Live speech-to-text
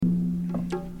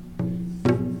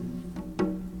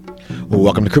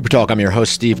Welcome to Cooper Talk. I'm your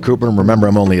host, Steve Cooper, and remember,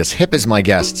 I'm only as hip as my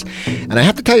guests. And I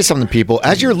have to tell you something, people.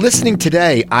 As you're listening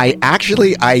today,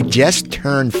 I just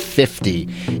turned 50.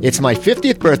 It's my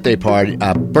 50th birthday party,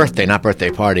 not birthday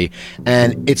party.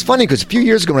 And it's funny because a few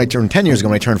years ago, 10 years ago,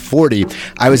 when I turned 40,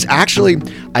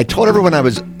 I told everyone I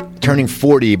was turning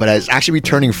 40, but I was actually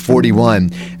turning 41.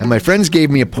 And my friends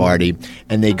gave me a party,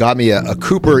 and they got me a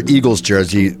Cooper Eagles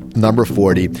jersey, number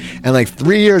 40. And like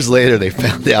 3 years later, they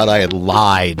found out I had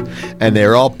lied, and they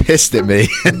were all pissed at me.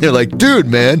 And they're like, dude,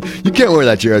 man, you can't wear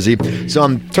that jersey. So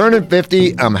I'm turning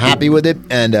 50. I'm happy with it.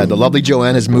 And the lovely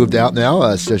Joanne has moved out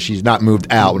now. So she's not moved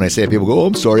out. When I say it, people go, oh,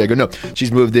 I'm sorry. I go, no,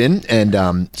 she's moved in. And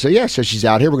so she's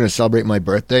out here. We're going to celebrate my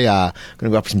birthday. Going to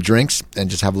go out for some drinks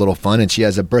and just have a little fun. And she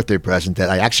has a birthday present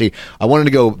that I wanted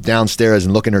to go downstairs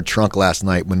and look in her trunk last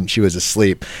night when she was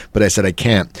asleep, but I said I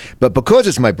can't. But because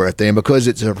it's my birthday and because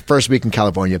it's her first week in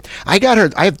California, I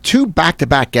have two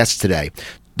back-to-back guests today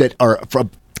that are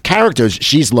from characters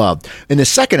she's loved. In the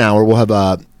second hour, we'll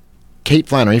have Kate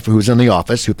Flannery, who was in The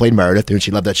Office, who played Meredith, and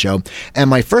she loved that show. And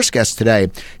my first guest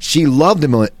today, she loved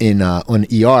him on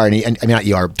ER, and not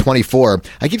ER, 24.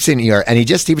 I keep saying ER, and he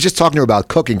was just talking to her about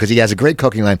cooking because he has a great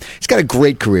cooking line. He's got a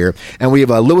great career, and we have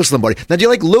Louis Lombardi. Now, do you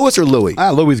like Louis or Louis?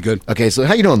 Louis is good. Okay, so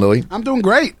how you doing, Louis? I'm doing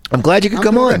great. I'm glad you could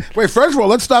come on. Wait, first of all,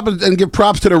 let's stop and give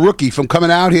props to the rookie from coming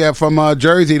out here from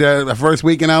Jersey to the first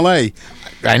week in L.A.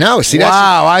 I know. See,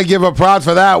 wow, I give her props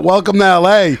for that. Welcome to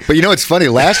L.A. But you know, it's funny.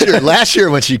 Last year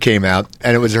when she came out,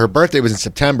 and it was her birthday was in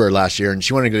September last year, and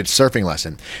she wanted to get a surfing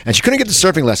lesson, and she couldn't get the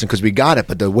surfing lesson because we got it,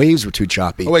 but the waves were too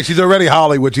choppy. Oh, wait, she's already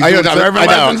Hollywood. She's I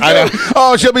know.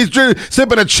 Oh, she'll be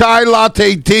sipping a chai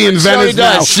latte tea in Venice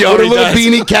now with a little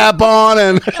beanie cap on,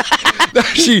 and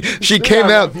she came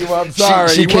out. I'm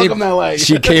sorry. Welcome to LA.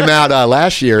 She came out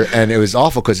last year, and it was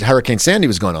awful because Hurricane Sandy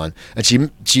was going on, and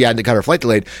she had to got her flight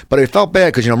delayed. But I felt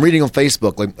bad because I'm reading on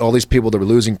Facebook like all these people that were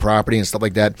losing property and stuff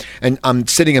like that, and I'm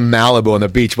sitting in Malibu on the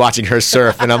beach watching her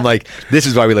surf, and I'm like, this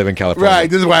is why we live in California. Right.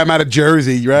 This is why I'm out of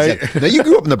Jersey. Right. Exactly. Now you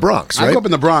grew up in the Bronx, right? I grew up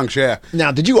in the Bronx. Yeah.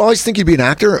 Now, did you always think you'd be an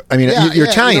actor? I mean, you're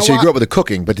Italian, so you grew up with the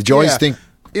cooking, but did you always think?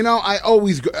 You know,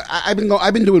 I've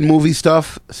been doing movie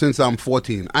stuff since I'm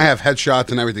 14. I have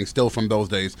headshots and everything still from those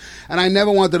days, and I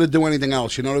never wanted to do anything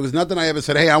else. You know, there was nothing I ever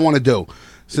said, "Hey, I want to do."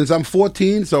 Since I'm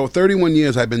 14, so 31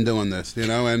 years I've been doing this. You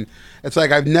know, and it's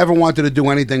like I've never wanted to do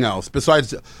anything else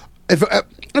besides. If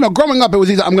growing up, it was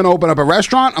either I'm going to open up a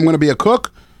restaurant, I'm going to be a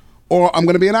cook, or I'm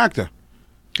going to be an actor.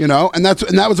 You know, and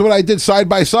that was what I did side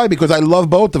by side because I love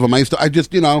both of them. And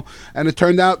it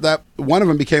turned out that one of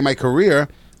them became my career.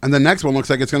 And the next one looks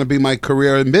like it's going to be my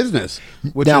career in business,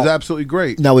 which is absolutely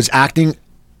great. Now, was acting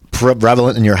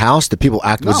prevalent in your house? Did people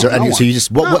act?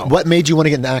 What made you want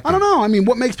to get into acting? I don't know. I mean,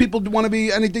 what makes people want to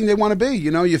be anything they want to be? You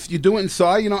know, if you do it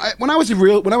inside. You know, when I was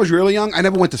really young, I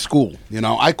never went to school. You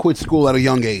know, I quit school at a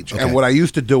young age, and what I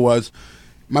used to do was,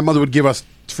 my mother would give us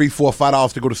 $3, $4,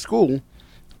 $5 to go to school.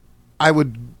 I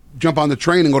would jump on the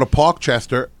train and go to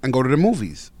Parkchester and go to the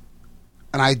movies,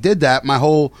 and I did that my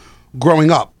whole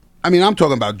growing up. I mean, I'm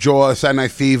talking about Jaws, Saturday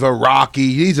Night Fever,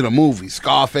 Rocky. These are the movies.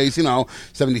 Scarface,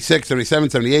 76,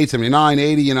 77, 78, 79,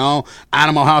 80,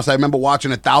 Animal House. I remember watching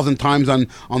 1,000 times on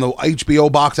the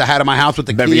HBO box I had in my house with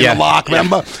the key in the lock,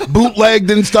 remember?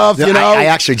 Bootlegged and stuff, I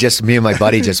actually me and my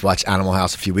buddy just watched Animal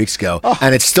House a few weeks ago,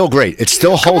 and it's still great. It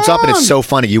still holds up, and it's so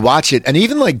funny. You watch it, and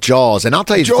even like Jaws, and I'll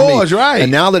tell you, Jaws, right.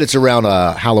 And now that it's around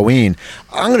Halloween,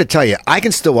 I'm going to tell you, I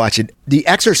can still watch it. The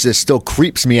Exorcist still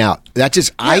creeps me out. That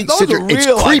just,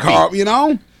 it's creepy.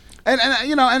 And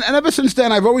ever since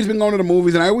then, I've always been going to the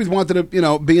movies, and I always wanted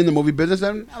to, be in the movie business.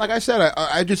 And like I said,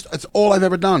 it's all I've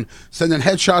ever done. Sending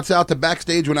headshots out to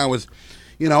backstage when I was,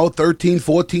 13,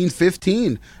 14,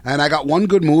 15. And I got one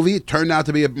good movie. It turned out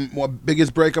to be a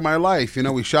biggest break of my life.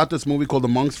 We shot this movie called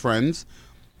Amongst Friends.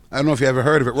 I don't know if you ever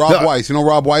heard of it. Rob Weiss. You know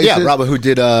Rob Weiss? Yeah, Rob, who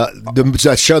did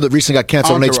the show that recently got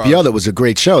canceled on HBO. That was a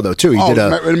great show, though, too. He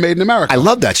did Made in America. I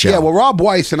love that show. Yeah, well, Rob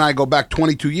Weiss and I go back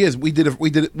 22 years. We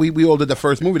all did the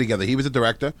first movie together. He was a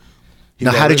director.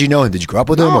 Now, how did you know him? Did you grow up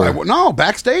with him? No,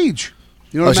 backstage.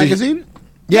 You know the magazine?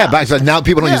 Yeah, now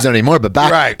people don't use it anymore,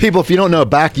 but people, if you don't know,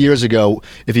 back years ago,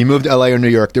 if you moved to LA or New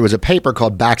York, there was a paper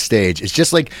called Backstage. It's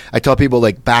just like, I tell people,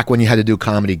 like back when you had to do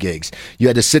comedy gigs. You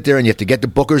had to sit there and you have to get the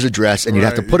booker's address, and you'd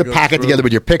have to put a packet together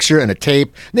with your picture and a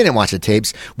tape. They didn't watch the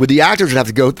tapes. With the actors would have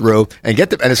to go through and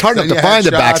get and it's hard enough to find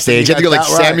the Backstage. You have to go like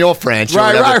Samuel French or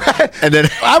whatever. Right. And then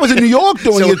I was in New York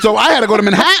doing it, so I had to go to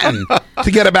Manhattan to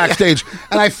get a Backstage.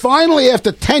 And I finally,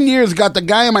 after 10 years, got the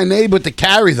guy in my neighborhood to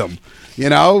carry them. You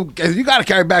got to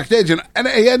carry backstage. And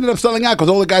he ended up selling out because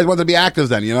all the guys wanted to be actors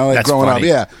then, That's growing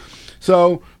funny. up. Yeah.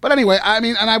 So, but anyway, I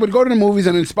mean, and I would go to the movies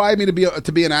and it inspired me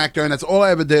to be an actor, and that's all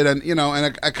I ever did. And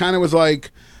I kind of was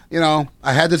like,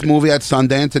 I had this movie at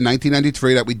Sundance in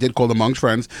 1993 that we did called Amongst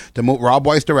Friends. Rob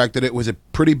Weiss directed it. It was a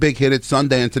pretty big hit at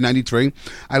Sundance in 93.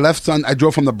 I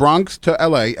drove from the Bronx to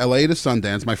LA to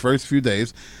Sundance my first few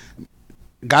days.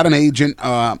 Got an agent,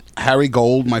 Harry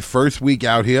Gold, my first week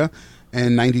out here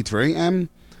in 93. And,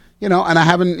 and I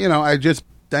haven't, I just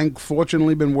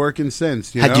fortunately been working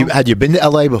since. Had you been to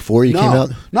LA before you came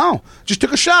out? No, just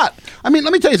took a shot. I mean,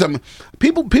 let me tell you something.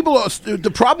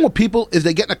 The problem with people is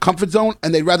they get in a comfort zone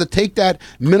and they'd rather take that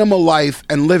minimal life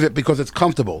and live it because it's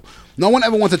comfortable. No one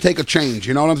ever wants to take a change.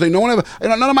 You know what I'm saying? No one ever.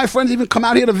 None of my friends even come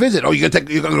out here to visit. Oh, you're gonna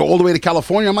go all the way to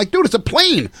California? I'm like, dude, it's a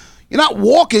plane. You're not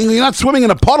walking. You're not swimming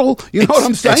in a puddle. You know what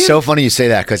I'm saying? It's so funny you say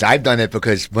that because I've done it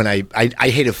because when I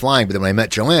hated flying, but then when I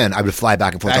met Joanne, I would fly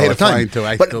back and forth all the time. I hate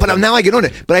flying too. But now I get on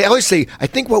it. But I always say, I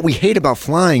think what we hate about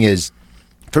flying is,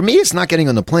 for me, it's not getting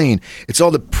on the plane. It's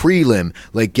all the prelim,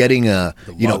 like getting we're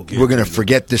going to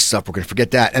forget this stuff. We're going to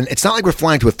forget that. And it's not like we're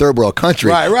flying to a third world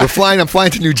country. Right. I'm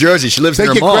flying to New Jersey. She lives in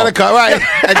her mall. Credit card, right.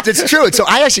 And it's true. So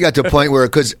I actually got to a point where,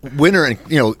 because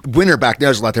winter back there,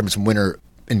 there's a lot different from winter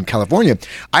in California.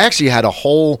 I actually had a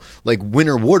whole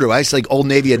winter wardrobe. I used Old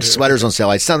Navy had sweaters on sale.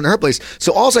 I sat in her place.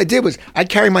 So all I did was I'd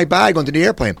carry my bag onto the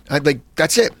airplane.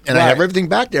 That's it. And I have everything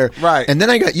back there. Right. And then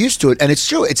I got used to it. And it's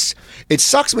true. It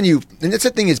sucks when and that's the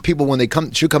thing is people when they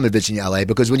should come to visit in LA,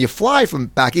 because when you fly from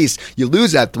back east, you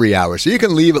lose that 3 hours. So you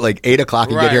can leave at 8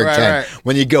 o'clock and get here at 10. Right.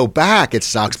 When you go back, it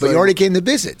sucks, but you already came to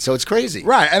visit. So it's crazy.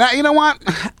 Right. And you know what?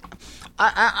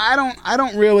 I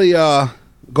don't really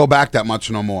go back that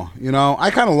much no more. I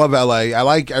kind of love LA.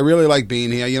 I really like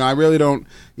being here. I really don't.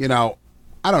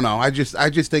 I don't know. I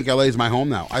just think LA is my home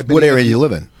now. What area do you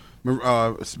live in?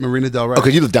 Marina Del Rey.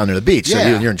 Okay, you live down near the beach, so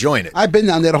you're enjoying it. I've been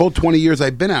down there the whole 20 years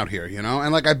I've been out here. And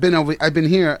I've been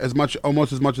here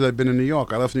almost as much as I've been in New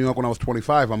York. I left New York when I was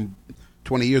 25. I'm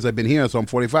 20 years I've been here, so I'm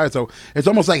 45. So it's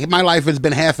almost like my life has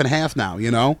been half and half now.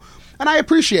 And I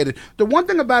appreciate it. The one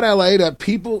thing about LA that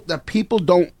people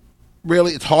don't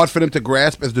really, it's hard for them to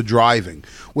grasp is the driving,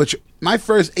 which my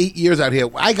first 8 years out here,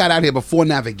 I got out here before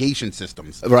navigation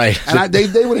systems. Right. And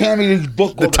they would hand me this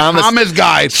book called the Thomas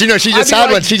Guide. She just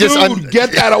had one. She just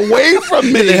get that away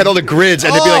from me. They had all the grids,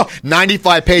 and they'd be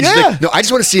 95 pages. Yeah. No, I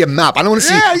just want to see a map. I don't want to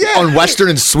see on Western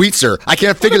and Sweetser. I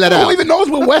can't figure that out. Who even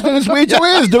knows what Western and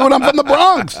Sweetser is, dude? I'm from the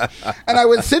Bronx. And I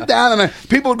would sit down, and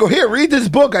people would go, here, read this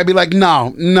book. I'd be like,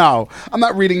 no. I'm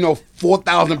not reading no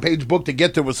 4,000-page book to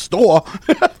get to a store.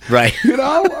 Right.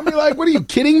 I'd be like, what are you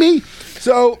kidding me?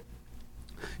 So,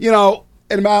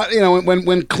 and about,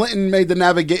 when Clinton made the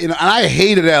navigation, and I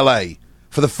hated LA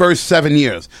for the first 7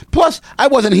 years. Plus, I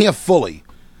wasn't here fully.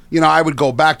 I would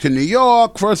go back to New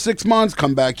York for 6 months,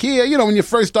 come back here, when you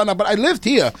first start out. But I lived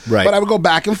here. Right. But I would go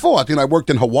back and forth. I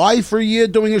worked in Hawaii for a year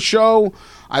doing a show.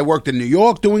 I worked in New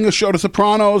York doing a show, The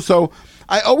Sopranos. So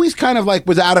I always kind of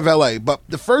was out of LA. But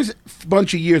the first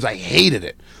bunch of years, I hated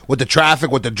it. With the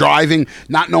traffic, with the driving,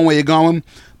 not knowing where you're going.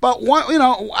 But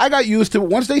I got used to it.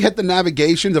 Once they hit the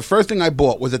navigation, the first thing I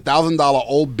bought was $1,000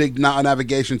 old big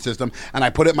navigation system, and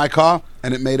I put it in my car,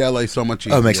 and it made LA so much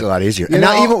easier. Oh, it makes it a lot easier. And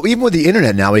now even with the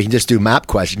internet now, we can just do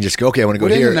MapQuest. You can just go, okay, I want to go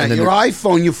here. Internet, and then your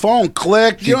iPhone, your phone,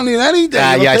 click. You don't need anything.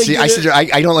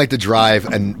 I don't like to drive,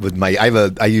 and with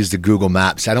I use the Google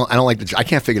Maps. I don't like I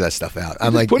can't figure that stuff out.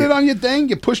 I'm like, put it on your thing.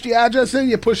 You push the address in.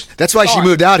 You push. That's why she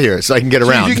moved out here, so I can get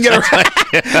around. You can get around.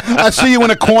 I see you in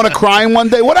a corner crying one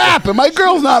day. What happened? My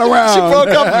girl's not around. She broke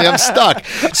up with me. I'm stuck.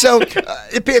 So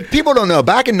if people don't know,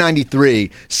 back in '93,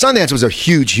 Sundance was a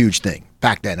huge thing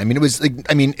back then. I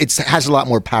mean, it has a lot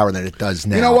more power than it does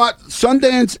now. You know what?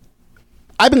 Sundance,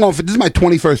 I've been going this is my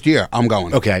 21st year. I'm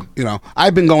going. Okay.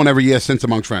 I've been going every year since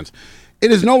Amongst Friends.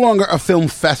 It is no longer a film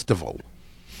festival.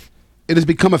 It has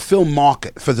become a film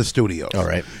market for the studios. All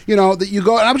right. That you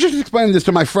go, and I was just explaining this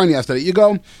to my friend yesterday. You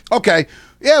go, okay,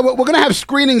 yeah, we're going to have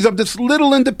screenings of this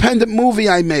little independent movie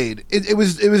I made.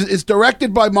 It's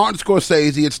directed by Martin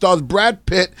Scorsese. It stars Brad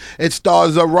Pitt. It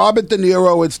stars Robert De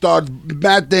Niro. It stars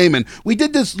Matt Damon. We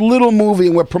did this little movie,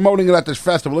 and we're promoting it at this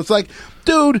festival. It's like,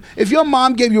 dude, if your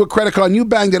mom gave you a credit card and you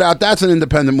banged it out, that's an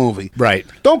independent movie. Right.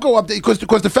 Don't go up there, because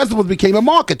the festival became a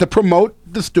market to promote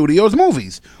the studio's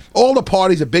movies. All the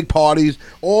parties are big parties.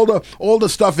 All the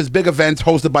stuff is big events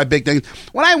hosted by big things.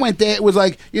 When I went there, it was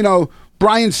like,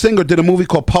 Bryan Singer did a movie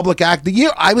called Public Act. The year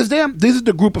I was there, this is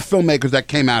the group of filmmakers that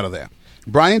came out of there.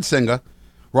 Bryan Singer,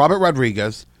 Robert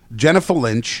Rodriguez, Jennifer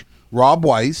Lynch, Rob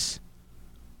Weiss,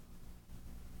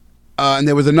 and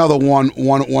there was another one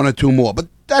or two more. But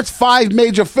that's 5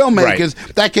 major filmmakers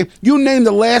that came. You name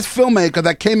the last filmmaker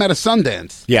that came out of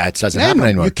Sundance. Yeah, it doesn't happen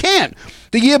anymore. You can't.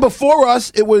 The year before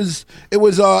us, it was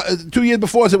 2 years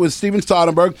before us, it was Steven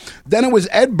Soderbergh. Then it was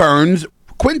Ed Burns,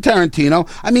 Quentin Tarantino.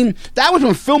 I mean, that was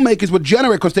when filmmakers were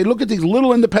generate because they look at these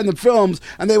little independent films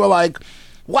and they were like,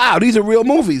 wow, these are real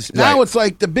movies. Now it's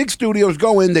like the big studios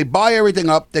go in, they buy everything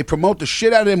up, they promote the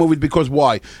shit out of their movies because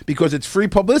why? Because it's free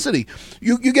publicity.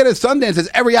 You get at Sundance, there's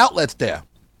every outlet's there.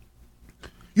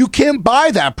 You can't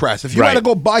buy that press. If you had to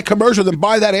go buy commercials and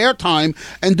buy that airtime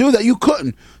and do that, you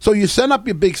couldn't. So you send up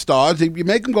your big stars, you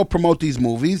make them go promote these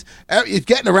movies. It's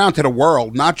getting around to the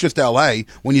world, not just L.A.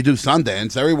 when you do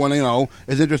Sundance. Everyone,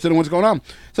 is interested in what's going on.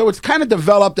 So it's kind of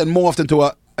developed and morphed into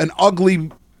an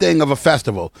ugly thing of a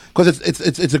festival because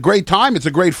it's a great time, it's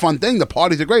a great fun thing, the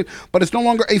parties are great, but it's no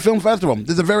longer a film festival.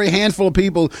 There's a very handful of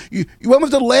people. When was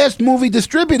the last movie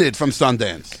distributed from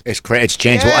Sundance? It's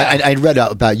changed. Yeah. Well, I read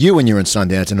about you when you were in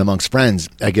Sundance and amongst friends.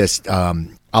 I guess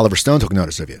Oliver Stone took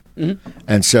notice of you,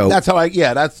 and so that's how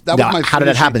that was my. How did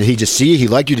that happen? Did he just see you? He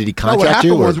liked you? Did he contact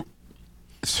you? Was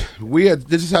weird.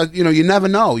 This is how you never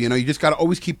know. You just got to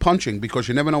always keep punching because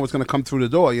you never know what's going to come through the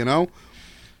door.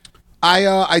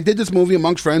 I did this movie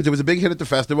amongst friends. It was a big hit at the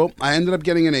festival. I ended up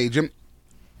getting an agent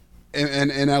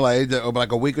in L.A.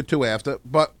 Like a week or two after.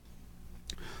 But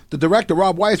the director,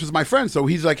 Rob Weiss, was my friend. So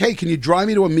he's like, hey, can you drive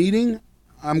me to a meeting?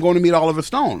 I'm going to meet Oliver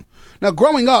Stone. Now,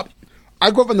 growing up, I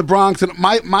grew up in the Bronx, and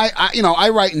I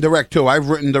write and direct, too. I've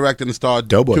written, directed, and starred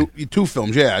two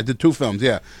films. Yeah, I did 2 films,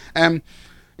 yeah. And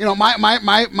my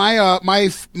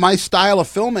style of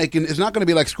filmmaking is not going to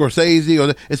be like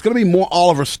Scorsese, it's going to be more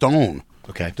Oliver Stone.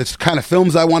 Okay, that's the kind of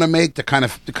films I want to make, the kind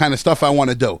of stuff I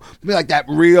want to do. It'll be like that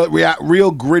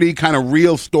real gritty kind of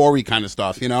real story kind of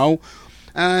stuff,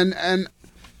 And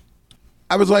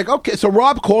I was like, okay. So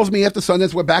Rob calls me after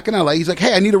Sundance. We're back in LA. He's like,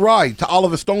 hey, I need a ride to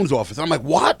Oliver Stone's office. I'm like,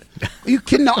 what? Are you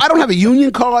kidding? No, I don't have a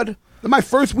union card. It's my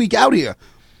first week out here.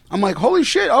 I'm like, holy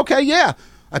shit. Okay, yeah.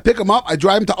 I pick him up. I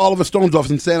drive him to Oliver Stone's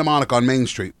office in Santa Monica on Main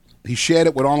Street. He shared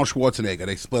it with Arnold Schwarzenegger.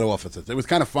 They split offices. It was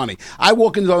kind of funny. I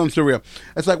walk into them surreal.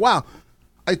 It's like, wow.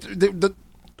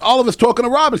 Oliver's talking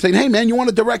to Rob and saying, hey, man, you want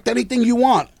to direct anything you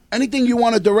want. Anything you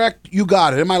want to direct, you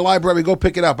got it. In my library, go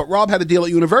pick it up. But Rob had a deal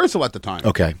at Universal at the time.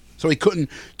 Okay. So he couldn't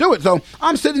do it. So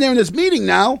I'm sitting there in this meeting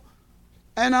now,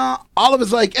 and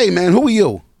Oliver's like, hey, man, who are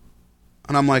you?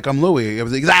 And I'm like, I'm Louis. I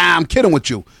was like, I'm kidding with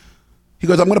you. He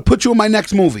goes, I'm going to put you in my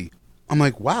next movie. I'm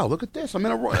like, wow, look at this. I'm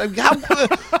in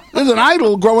this is an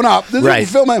idol growing up. This is a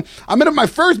film. I'm in my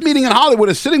first meeting in Hollywood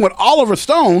is sitting with Oliver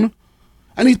Stone,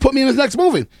 and he's put me in his next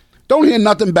movie. Don't hear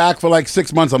nothing back for like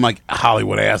 6 months. I'm like,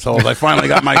 Hollywood assholes. I finally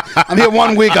got I'm here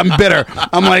 1 week. I'm bitter.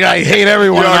 I'm like, I hate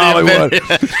everyone in Hollywood.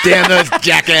 Damn those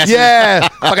jackasses. Yeah.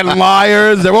 Fucking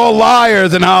liars. They're all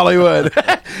liars in Hollywood.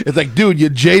 It's like, dude, you're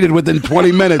jaded within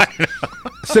 20 minutes.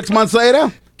 6 months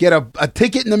later, get a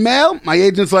ticket in the mail. My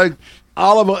agent's like,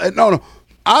 Oliver, no.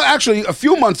 Actually, a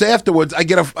few months afterwards, I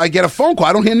get a phone call.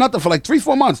 I don't hear nothing for like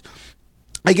 3-4 months.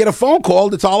 I get a phone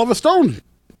call. It's Oliver Stone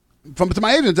to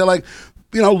my agent. They're like,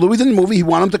 Louis in the movie. He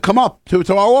wanted him to come up to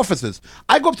our offices.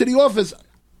 I go up to the office.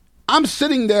 I'm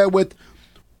sitting there with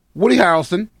Woody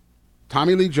Harrelson,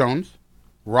 Tommy Lee Jones,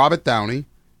 Robert Downey,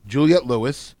 Juliette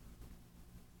Lewis,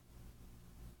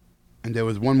 and there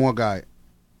was one more guy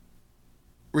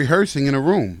rehearsing in a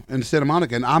room in Santa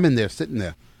Monica, and I'm in there sitting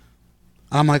there.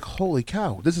 I'm like, holy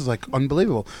cow, this is like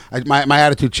unbelievable. My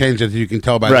attitude changed, as you can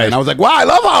tell by that. And I was like, wow, I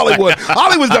love Hollywood.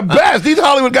 Hollywood's the best. These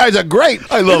Hollywood guys are great.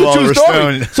 I love Oliver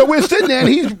Stone. So we're sitting there, and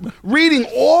he's reading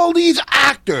all these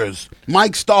actors,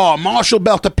 Mike Starr, Marshall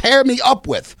Bell, to pair me up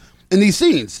with in these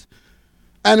scenes.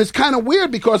 And it's kind of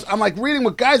weird because I'm like reading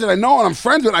with guys that I know and I'm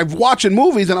friends with. I'm watching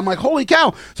movies, and I'm like, holy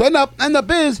cow. So end up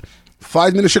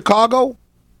flies me to Chicago,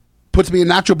 puts me in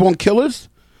Natural Born Killers,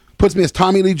 puts me as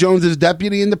Tommy Lee Jones'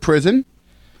 deputy in the prison.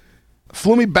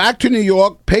 Flew me back to New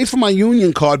York, pays for my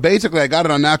union card. Basically, I got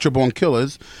it on Natural Born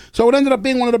Killers. So it ended up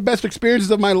being one of the best experiences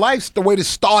of my life, the way to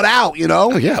start out,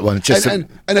 Oh, yeah. Well, it's just and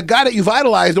a guy that you've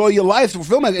idolized all your life for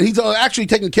filming, and he's actually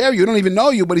taking care of you. You don't even know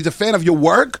you, but he's a fan of your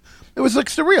work. It was like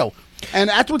surreal. And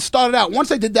that's what started out.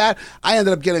 Once I did that, I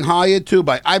ended up getting hired, too,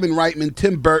 by Ivan Reitman,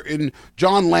 Tim Burton,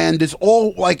 John Landis,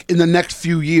 all like in the next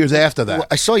few years after that. Well,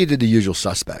 I saw you did The Usual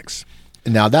Suspects.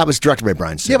 Now, that was directed by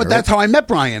Brian Singer. Yeah, but that's how I met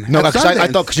Brian. No, because I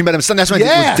thought because you met him at Sundance. That's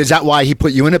why is that why he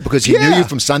put you in it? Because he knew you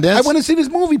from Sundance? I went to see this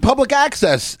movie, Public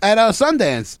Access, at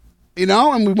Sundance.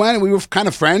 And we went and we were kind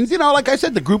of friends. Like I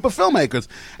said, the group of filmmakers.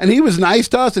 And he was nice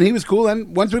to us and he was cool.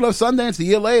 And once we left Sundance, a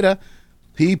year later,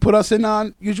 he put us in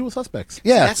on Usual Suspects.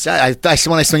 Yeah.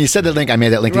 When you said the link, I made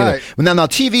that link together. Right. Well, now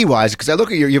TV wise, because I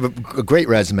look at you have a great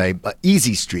resume.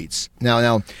 Easy Streets.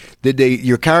 Now,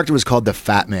 your character was called the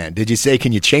Fat Man. Did you say,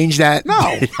 can you change that?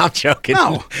 No, I'm joking.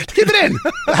 No, keep it in.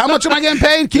 How much am I getting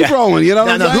paid? Keep rolling. You know.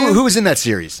 What I'm saying? Who was in that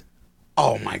series?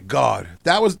 Oh my God,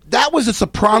 that was The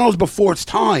Sopranos before its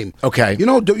time. Okay. You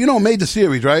know who made the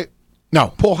series, right?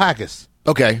 No, Paul Haggis.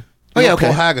 Okay. You know okay.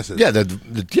 Paul Haggis is. Yeah,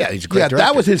 he's a great director.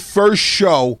 That was his first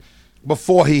show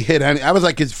before he hit any. I was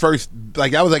like his first.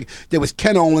 Like I was like there was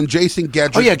Ken Olin, Jason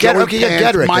Gedrick,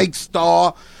 Gedrick, Mike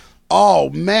Starr. Oh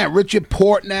man, Richard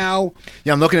Portnow.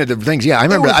 Yeah, I'm looking at the things. Yeah, I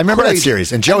remember that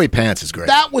series. And Joey Pants is great.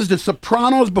 That was The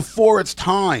Sopranos before its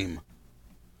time.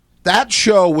 That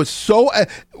show was so.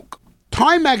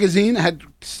 Time magazine had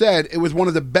said it was one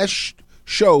of the best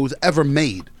shows ever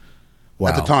made. Wow.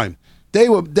 At the time. They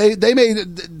made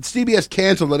CBS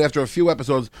canceled it after a few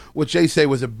episodes, which they say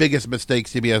was the biggest mistake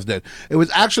CBS did. It was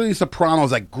actually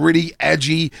Sopranos, like gritty,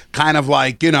 edgy, kind of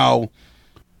like,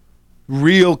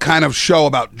 real kind of show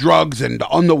about drugs and the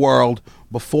underworld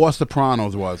before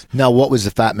Sopranos was. Now, what was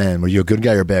the Fat Man? Were you a good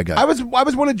guy or a bad guy? I was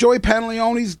one of Joey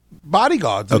Pantoliano's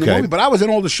bodyguards in the movie, but I was in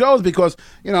all the shows because,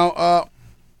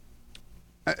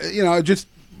 just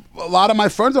a lot of my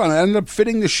friends on it ended up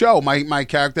fitting the show, my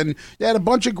character. And they had a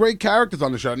bunch of great characters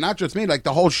on the show. Not just me, like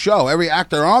the whole show. Every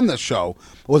actor on the show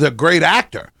was a great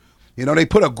actor. They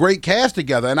put a great cast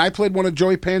together. And I played one of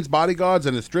Joey Pant's bodyguards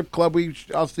in the strip club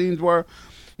our scenes were.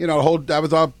 That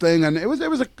was our thing. And it was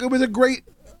a great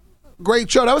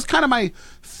show. That was kind of my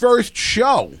first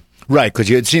show. Right, because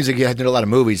it seems like you had to do a lot of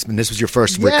movies, and this was your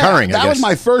first recurring, I guess. That was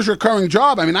my first recurring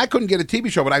job. I mean, I couldn't get a TV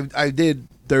show, but I did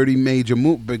 30 major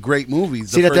great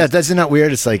movies. See, that's not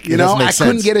weird. It's like, I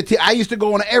couldn't get I used to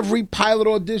go on every pilot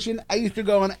audition. I used to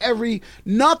go on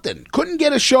nothing. Couldn't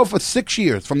get a show for 6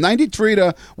 years. From 93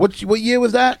 to, what year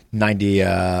was that? 90,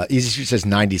 Easy Street says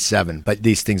 97, but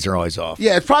these things are always off.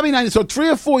 Yeah, it's probably 90. So 3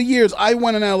 or 4 years I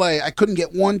went in L.A. I couldn't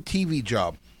get one TV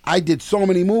job. I did so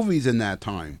many movies in that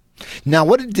time. Now,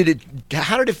 how did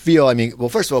it feel? I mean, well,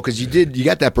 first of all, because you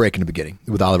got that break in the beginning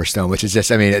with Oliver Stone, which is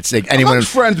just, I mean, it's like anyone.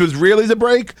 Amongst Friends was really the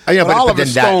break. Yeah, but Oliver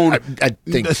Stone I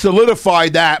think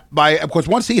solidified that of course,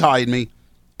 once he hired me,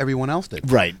 everyone else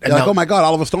did. Right. They're like, oh my God,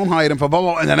 Oliver Stone hired him for blah,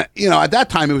 blah, blah. And then, at that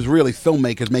time, it was really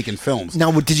filmmakers making films.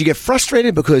 Now, did you get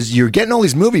frustrated because you're getting all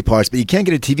these movie parts, but you can't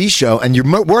get a TV show, and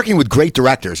you're working with great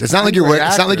directors? It's not like you're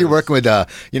working with,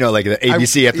 like the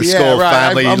ABC After School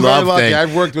Family I'm Love very thing.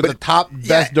 I've worked with the top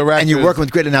best directors. And you're working with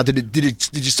great. Now, did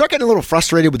you start getting a little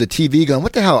frustrated with the TV going,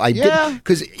 what the hell?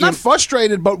 Not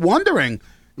frustrated, but wondering.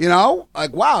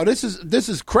 Like, wow, this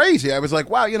is crazy. I was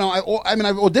like, wow, I've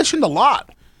auditioned a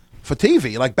lot for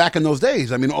TV, like back in those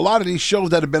days. I mean, a lot of these shows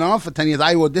that have been on for 10 years,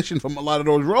 I auditioned for a lot of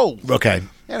those roles. Okay.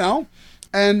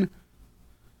 And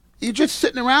you're just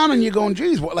sitting around and you're going,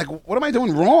 geez, what am I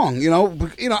doing wrong?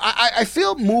 I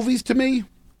feel movies to me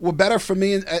were better for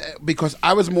me because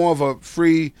I was more of a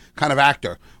free kind of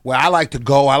actor where I like to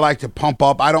go, I like to pump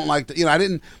up. I don't like to,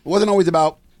 it wasn't always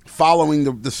about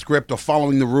following the script or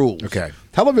following the rules. Okay.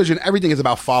 Television, everything is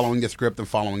about following the script and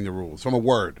following the rules from a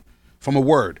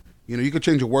word. You could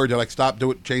change a word. They're like, stop,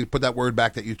 do it, change, put that word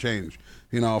back that you changed.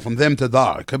 From them to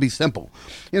the. It could be simple.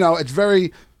 It's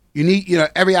very, you need,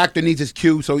 every actor needs his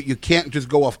cue, so you can't just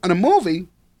go off. In a movie,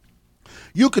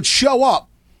 you could show up,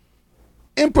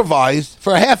 improvise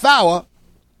for a half hour.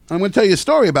 I'm going to tell you a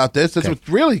story about this. That's what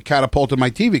really catapulted my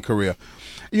TV career.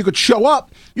 You could show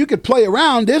up, you could play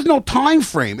around. There's no time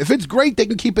frame. If it's great, they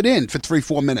can keep it in for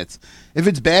 3-4 minutes. If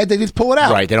it's bad, they just pull it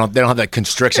out. Right. They don't have that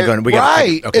constriction going.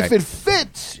 Right. Okay. If it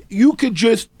fits, you could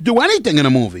just do anything in a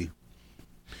movie.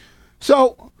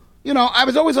 So, I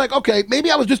was always like, okay, maybe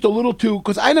I was just a little too,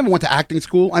 because I never went to acting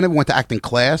school. I never went to acting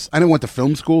class. I never went to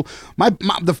film school.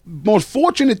 The most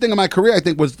fortunate thing in my career, I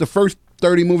think, was the first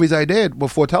 30 movies I did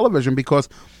before television, because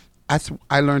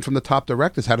I learned from the top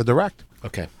directors how to direct.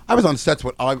 Okay. I was on sets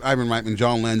with Ivan Reitman,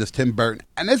 John Landis, Tim Burton,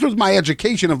 and this was my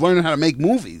education of learning how to make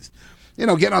movies.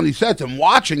 Getting on these sets and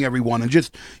watching everyone and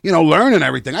just, learning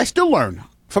everything. I still learn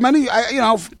from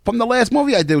from the last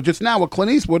movie I did just now with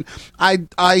Clint Eastwood. I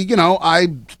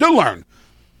still learn.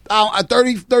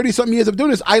 30 something years of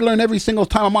doing this, I learn every single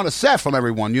time I'm on a set from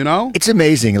everyone, It's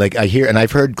amazing. Like, I hear, and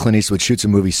I've heard Clint Eastwood shoots a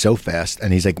movie so fast,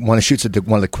 and he's like, shoots it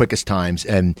one of the quickest times,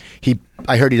 and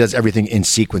I heard he does everything in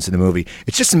sequence in the movie.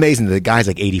 It's just amazing that the guy's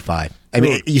like 85. I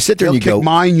mean, you sit there and you go,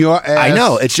 mine your ass. I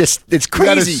know. It's crazy. You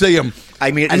gotta see him.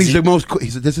 I mean, and he's the most, he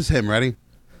said, this is him, ready?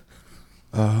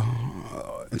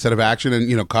 Instead of action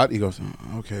and, cut, he goes,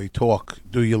 okay, talk,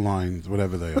 do your lines,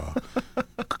 whatever they are.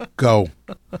 Go.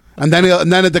 And then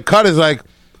at the cut is like,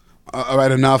 all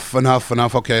right, enough.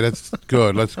 Okay, that's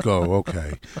good. Let's go.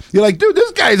 Okay. You're like, dude,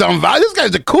 this guy's on vibe. This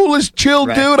guy's the coolest, chill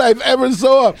dude I've ever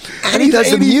saw. And he does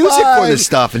 85. The music for this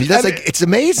stuff, and he does it's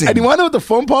amazing. And you want to know what the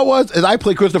fun part was? Is I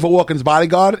played Christopher Walken's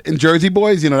bodyguard in Jersey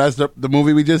Boys. You know, that's the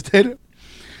movie we just did.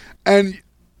 And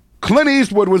Clint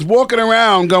Eastwood was walking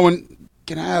around going,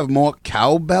 can I have more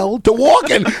cowbell to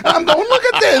Walken? I'm going, look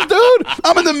at this, dude.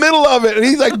 I'm in the middle of it. And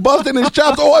he's like busting his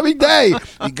chops every day.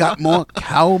 You got more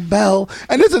cowbell.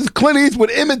 And this is Clint Eastwood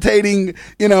imitating,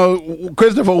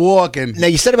 Christopher Walken. Now,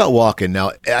 you said about Walken.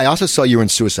 Now, I also saw you were in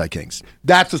Suicide Kings.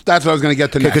 That's what I was going to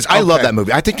get to next. Because I love that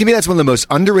movie. I think, to me, that's one of the most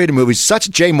underrated movies.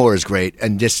 Jay Moore is great.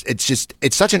 And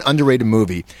it's such an underrated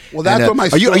movie. Well, that's what my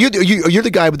story... You're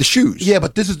the guy with the shoes. Yeah,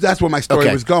 but that's where my story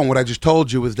was going. What I just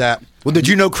told you was that... Well, did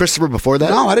you know Christopher before that?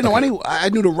 No, I didn't know any. I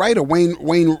knew the writer,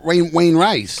 Wayne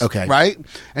Rice. Okay. Right?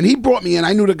 And he brought me in.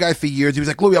 I knew the guy for years. He was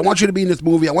like, Louis, I want you to be in this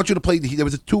movie. I want you to play. There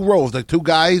was 2 roles, like 2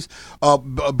 guys.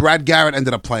 Brad Garrett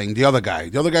ended up playing the other guy.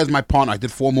 The other guy's my partner. I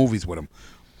did 4 movies with him.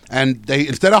 And they,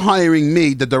 instead of hiring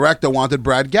me, the director wanted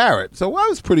Brad Garrett. So I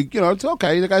was pretty, it's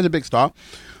okay. The guy's a big star.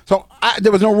 So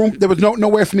there was no room. There was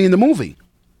nowhere for me in the movie.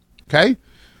 Okay?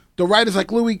 The writer's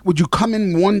like, Louis, would you come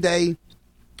in one day?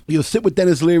 You'll sit with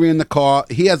Dennis Leary in the car.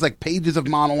 He has like pages of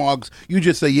monologues. You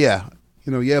just say, yeah,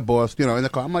 yeah, boss, in the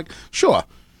car. I'm like, sure.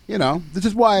 This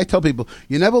is why I tell people,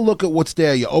 you never look at what's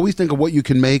there. You always think of what you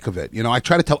can make of it. I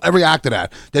try to tell every actor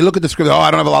that. They look at the script,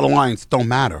 I don't have a lot of lines. Don't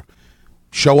matter.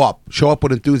 Show up. Show up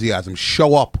with enthusiasm.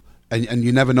 Show up, and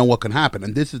you never know what can happen.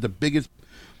 And this is the biggest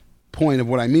point of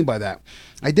what I mean by that.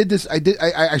 I did this.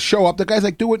 I show up. The guy's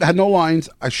like, do it. I had no lines.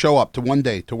 I show up to one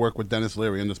day to work with Dennis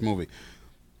Leary in this movie.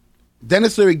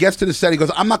 Dennis Leary gets to the set. He goes,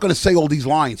 I'm not going to say all these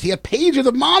lines. He had pages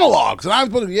of monologues. And I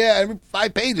was putting, every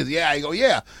 5 pages. Yeah. I go,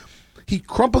 yeah. He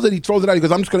crumples it. He throws it out. He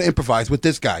goes, I'm just going to improvise with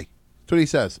this guy. That's what he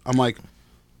says. I'm like,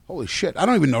 holy shit. I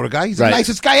don't even know the guy. He's the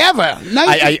nicest guy ever.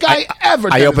 Nicest guy ever.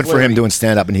 I opened for him doing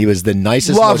stand-up, and he was the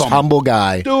nicest, most humble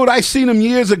guy. Dude, I seen him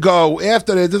years ago.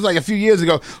 After this is like a few years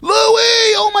ago. Louis,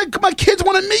 oh my kids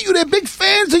want to meet you. They're big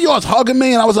fans of yours. Hugging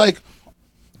me. And I was like,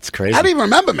 it's crazy. I didn't even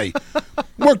remember me.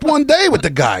 Worked one day with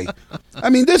the guy. I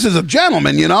mean, this is a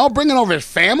gentleman, bringing over his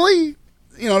family.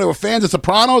 They were fans of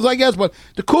Sopranos, I guess, but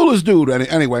the coolest dude.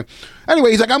 Anyway,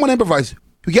 he's like, I'm going to improvise.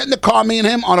 We get in the car, me and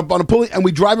him, on a pulley, and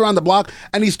we drive around the block,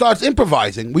 and he starts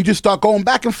improvising. We just start going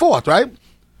back and forth, right?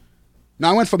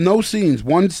 Now, I went from no scenes,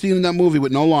 one scene in that movie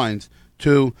with no lines,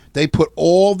 to they put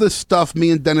all the stuff me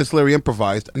and Dennis Leary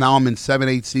improvised, and now I'm in 7,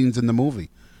 8 scenes in the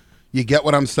movie. You get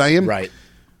what I'm saying? Right.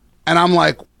 And I'm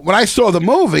like, when I saw the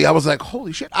movie, I was like,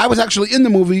 holy shit. I was actually in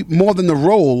the movie more than the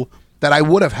role that I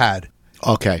would have had.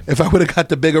 Okay. If I would have got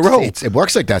the bigger role. It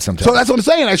works like that sometimes. So that's what I'm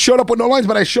saying. I showed up with no lines,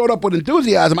 but I showed up with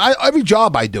enthusiasm. Every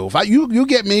job I do, if you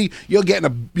get me, you're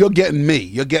getting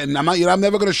me. I'm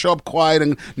never going to show up quiet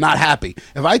and not happy.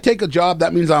 If I take a job,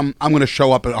 that means I'm going to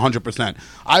show up at 100%.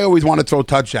 I always want to throw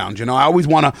touchdowns. I always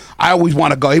want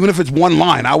to go, even if it's one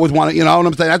line. I always want to, you know what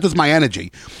I'm saying? That's just my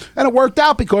energy. And it worked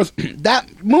out because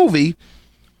that movie,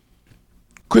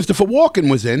 Christopher Walken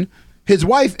was in. His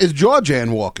wife is Georgianne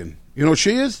Walken. You know who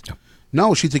she is?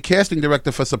 No, she's a casting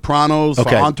director for Sopranos,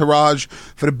 for Entourage,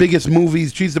 for the biggest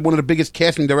movies. She's one of the biggest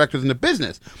casting directors in the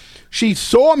business. She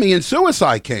saw me in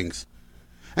Suicide Kings.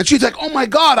 And she's like, oh my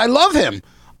God, I love him.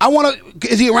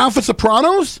 Is he around for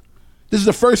Sopranos? This is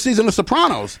the first season of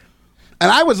Sopranos. And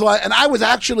I was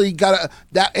actually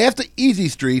after Easy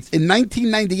Streets, in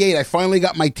 1998, I finally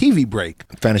got my TV break.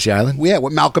 Fantasy Island? Yeah,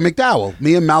 with Malcolm McDowell.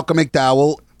 Me and Malcolm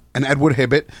McDowell and Edward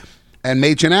Hibbett. And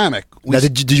Machen Amick. Now,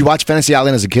 did you watch Fantasy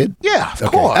Island as a kid? Yeah,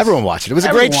 of course. Everyone watched it. It was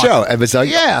a great show. It was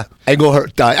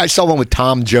I saw one with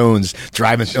Tom Jones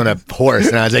driving on a horse,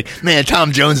 and I was like, man,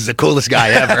 Tom Jones is the coolest guy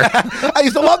ever. I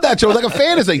used to love that show. It was like a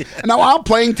fantasy. And now I'm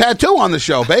playing Tattoo on the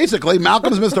show, basically.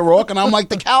 Malcolm's Mr. Rourke, and I'm like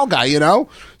the cow guy,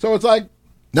 So it's like...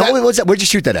 No, what's that? Where'd you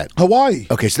shoot that at? Hawaii.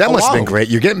 Okay, so that must have been great.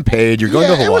 You're getting paid. You're going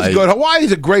to Hawaii. It was good.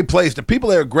 Hawaii's a great place. The people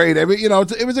there are great. It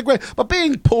was a great... But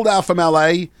being pulled out from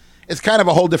L.A., it's kind of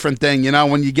a whole different thing,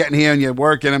 when you're getting here and you're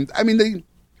working. I mean,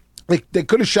 they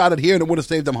could have shot it here and it would have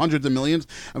saved them hundreds of millions,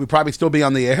 and we'd probably still be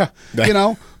on the air,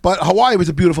 But Hawaii was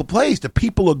a beautiful place. The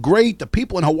people are great. The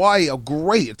people in Hawaii are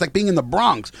great. It's like being in the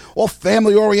Bronx, all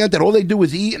family oriented. All they do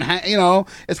is eat, and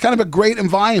it's kind of a great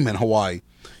environment, Hawaii.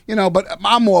 But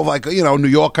I'm more of like a New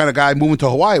York kind of guy. Moving to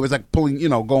Hawaii was like pulling,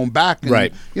 going back, and,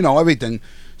 right? Everything.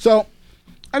 So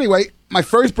anyway. My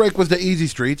first break was the Easy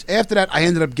Streets. After that, I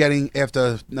ended up getting,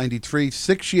 after 93,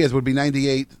 6 years would be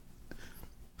 98,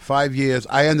 5 years,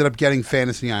 I ended up getting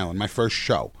Fantasy Island, my first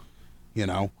show,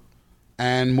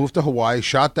 and moved to Hawaii,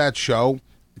 shot that show.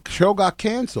 The show got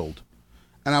canceled.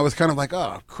 And I was kind of like,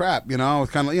 oh, crap, you know. It was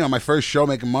kind of, you know, my first show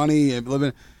making money and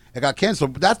living. It got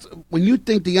canceled. But that's when you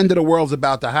think the end of the world's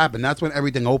about to happen. That's when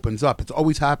everything opens up. It's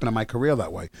always happened in my career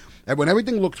that way. And when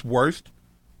everything looks worst,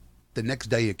 the next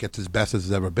day it gets as best as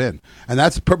it's ever been. And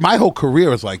that's my whole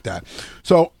career is like that.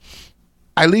 So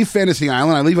I leave Fantasy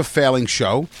Island. I leave a failing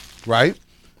show, right?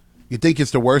 You think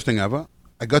it's the worst thing ever.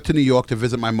 I got to New York to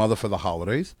visit my mother for the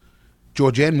holidays.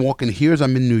 Georgianne Walken hears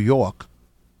I'm in New York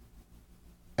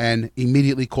and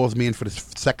immediately calls me in for the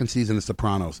second season of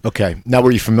Sopranos. Okay. Now, were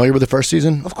you familiar with the first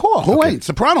season? Of course. Who ain't?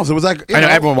 Sopranos. It was like... I know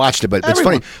everyone watched it, but it's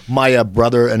funny. My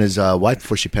brother and his wife,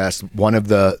 before she passed, one of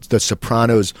the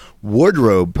Sopranos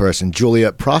wardrobe person,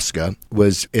 Julia Proska,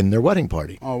 was in their wedding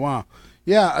party. Oh, wow.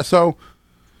 Yeah, so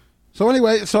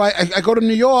anyway, so I go to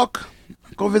New York,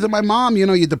 go visit my mom. You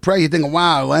know, you depressed. You think,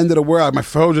 wow, the end of the world. My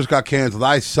show just got canceled.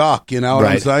 I suck, you know what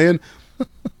I'm saying?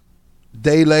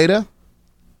 Day later...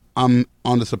 I'm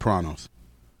on The Sopranos.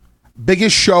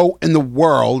 Biggest show in the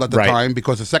world at the time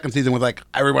because the second season was like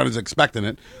everyone was expecting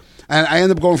it. And I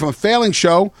ended up going from a failing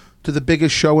show to the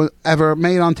biggest show ever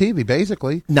made on TV,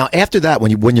 basically. Now, after that,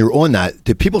 when you're on that,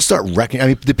 did people start recognizing? I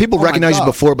mean, did people recognize you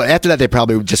before? But after that, they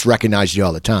probably just recognized you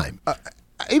all the time.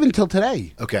 Even till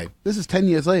today. Okay. This is 10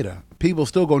 years later. People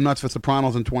still go nuts for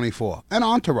Sopranos and 24. And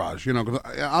Entourage, you know, 'cause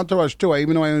Entourage too,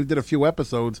 even though I only did a few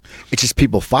episodes. It's just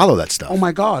people follow that stuff. Oh,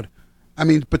 my God. I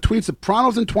mean, between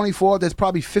Sopranos and 24, there's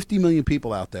probably 50 million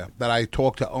people out there that I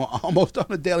talk to almost on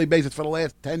a daily basis for the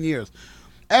last 10 years.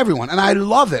 Everyone. And I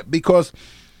love it because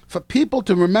for people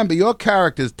to remember your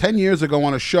characters 10 years ago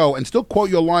on a show and still quote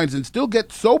your lines and still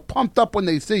get so pumped up when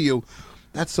they see you,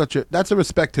 that's a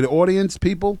respect to the audience,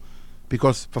 people,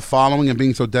 because for following and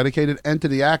being so dedicated, and to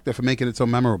the actor for making it so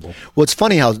memorable. Well, it's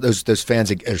funny how those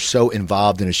fans are so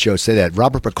involved in a show say that.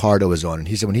 Robert Picardo was on, and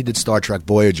he said when he did Star Trek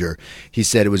Voyager, he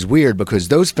said it was weird because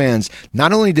those fans,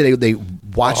 not only did they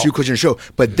watch you because you're in a show,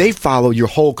 but they follow your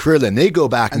whole career. Then they go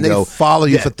back and they go, follow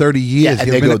you for 30 years. Yeah,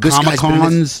 and they go, this guy's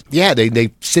Comic-Cons. Yeah,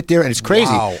 they sit there, and it's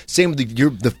crazy. Wow. Same with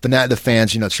the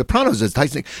fans, you know, Sopranos is a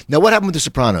tight thing. Now, what happened with the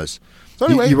Sopranos? So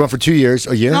anyway, you were on for 2 years,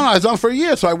 a year? No, I was on for a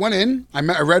year. So I went in, I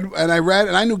read,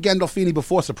 and I knew Gandolfini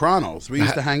before Sopranos. We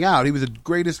used to hang out. He was the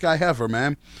greatest guy ever,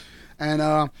 man.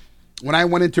 And when I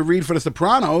went in to read for the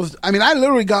Sopranos, I mean, I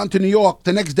literally got into New York.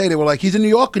 The next day, they were like, he's in New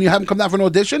York, and you have him come down for an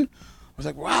audition? I was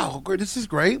like, wow, great, this is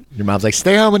great. Your mom's like,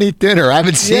 stay home and eat dinner. I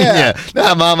haven't seen you.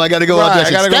 No, Mom, I got to go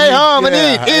audition. Stay home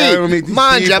and eat.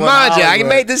 Manja. I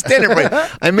made this dinner for you.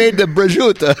 I made the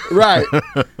prosciutto. Right.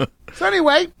 So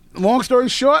anyway, long story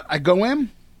short, I go in.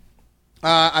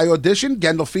 I auditioned.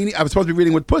 Gandolfini. I was supposed to be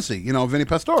reading with Pussy, you know, Vinny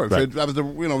Pastore. Right. So that was it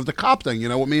was the cop thing, you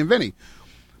know, with me and Vinny.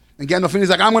 And Gandolfini's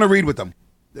like, I'm going to read with them.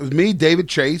 It was me, David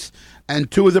Chase,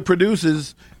 and two of the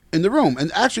producers in the room. And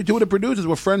actually, two of the producers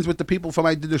were friends with the people from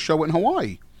I did the show in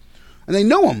Hawaii. And they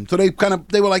knew him. So they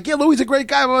were like, yeah, Louis a great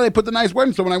guy. Well, they put the nice word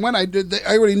in. So when I went, I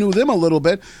already knew them a little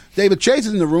bit. David Chase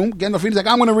is in the room. Gandolfini's like,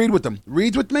 I'm going to read with them.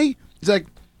 Reads with me? He's like,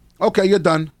 okay, you're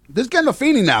done. This is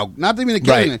Gandolfini now, not even a kid.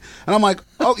 Right. And I'm like,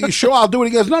 oh, you sure? I'll do it.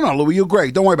 He goes, no, Louis, you're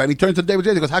great. Don't worry about it. And he turns to David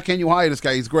Chase. He goes, how can you hire this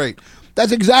guy? He's great.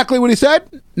 That's exactly what he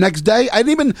said. Next day,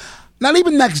 not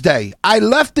even next day. I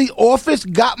left the office,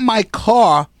 got my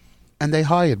car, and they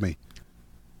hired me.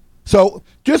 So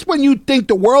just when you think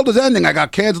the world is ending, I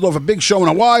got canceled off a big show in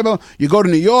Hawaii, you go to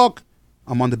New York,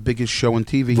 I'm on the biggest show in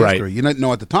TV history. Right. You didn't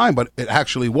know at the time, but it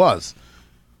actually was.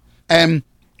 And,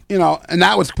 you know, and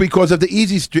that was because of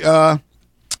the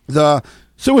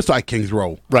Suicide Kings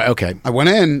role. Right, okay. I went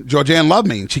in, Georgianne loved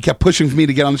me, and she kept pushing for me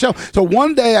to get on the show. So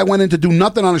one day I went in to do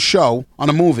nothing on a show, on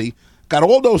a movie, got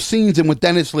all those scenes in with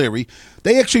Dennis Leary.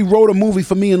 They actually wrote a movie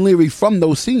for me and Leary from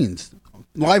those scenes.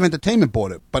 Live Entertainment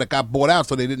bought it, but it got bought out,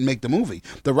 so they didn't make the movie.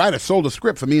 The writer sold a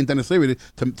script for me and Dennis Leary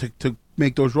to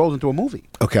make those roles into a movie.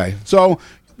 Okay. So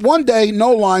one day,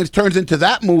 No Lines turns into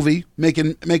that movie,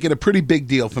 making a pretty big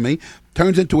deal for me.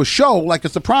 Turns into a show like The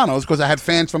Sopranos because I had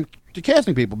fans from the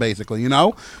casting people, basically, you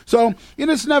know? So you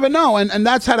just never know, and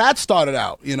that's how that started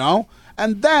out, you know?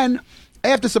 And then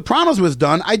after Sopranos was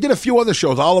done, I did a few other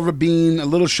shows, Oliver Bean, a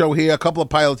little show here, a couple of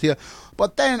pilots here.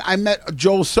 But then I met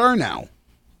Joel Surnow.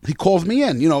 He calls me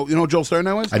in. You know who Joel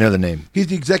Surnow is? I know the name. He's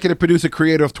the executive producer,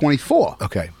 creator of 24.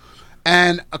 Okay.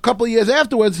 And a couple of years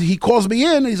afterwards, he calls me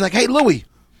in. And he's like, hey, Louis.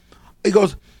 He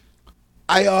goes,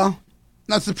 now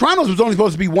Sopranos was only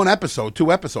supposed to be 1 episode,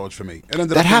 2 episodes for me.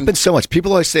 That happens so much.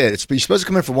 People always say it. You're supposed to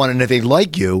come in for 1, and if they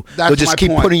like you, they'll just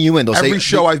keep putting you in. Every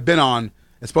show I've been on,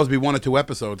 it's supposed to be 1 or 2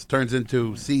 episodes, turns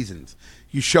into seasons.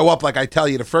 You show up like I tell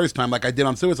you the first time, like I did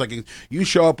on Suicide Kings. You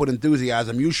show up with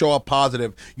enthusiasm. You show up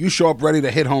positive. You show up ready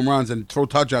to hit home runs and throw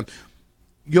touchdowns.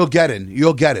 You'll get it.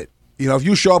 You You know, if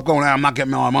you show up going, I'm not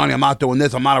getting my money, I'm not doing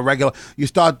this, I'm not a regular, it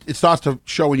starts to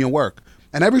show in your work.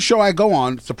 And every show I go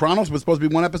on, Sopranos was supposed to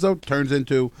be one episode, turns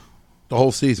into the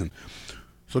whole season.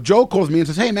 So Joe calls me and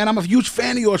says, hey, man, I'm a huge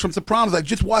fan of yours from Sopranos. I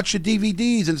just watched your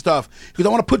DVDs and stuff because I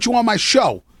want to put you on my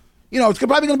show. You know, it's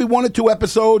probably going to be 1 or 2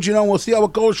 episodes, you know, and we'll see how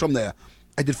it goes from there.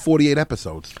 I did 48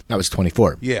 episodes. That was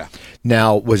 24. Yeah.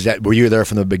 Now, were you there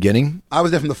from the beginning? I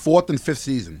was there from the 4th and 5th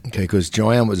season. Okay, because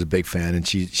Joanne was a big fan, and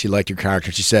she liked your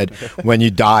character. She said, when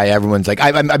you die, everyone's like,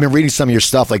 I've been reading some of your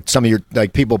stuff, like some of your,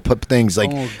 like people put things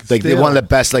like one of the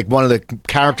best, like one of the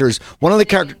characters,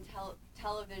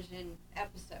 television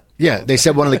episode. Yeah, they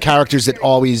said one of the characters that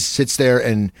always sits there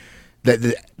and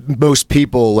that most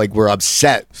people like were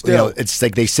upset. Still. You know, it's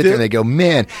like they sit there and they go,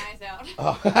 man.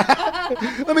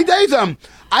 Let me tell you something.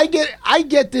 I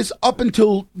get this up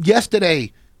until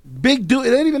yesterday. Big dude.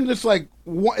 It ain't even just like.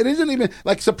 It isn't even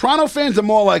like Soprano fans are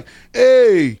more like,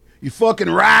 hey, you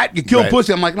fucking rat, you killed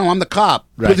pussy. I'm like, no, I'm the cop.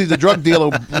 Pussy's a drug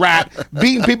dealer, rat,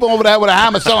 beating people over there with a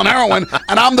hammer, selling heroin,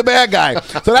 and I'm the bad guy.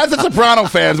 So that's the Soprano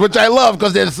fans, which I love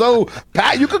because they're so.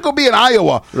 You could go be in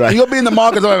Iowa, and you'll be in the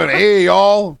markets like, hey,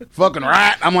 y'all, fucking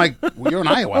rat. I'm like, well, you're in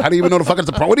Iowa. How do you even know the fucking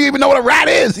Soprano? What do you even know what a rat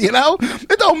is? You know,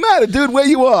 it don't matter, dude. Where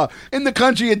you are in the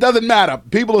country, it doesn't matter.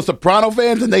 People are Soprano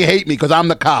fans, and they hate me because I'm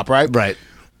the cop, right? Right.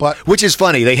 But which is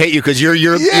funny. They hate you because you're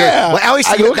well, I always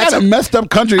say what kind of messed up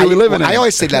country we live in. I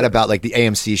always say that about like the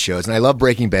AMC shows, and I love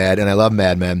Breaking Bad and I love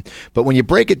Mad Men. But when you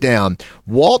break it down,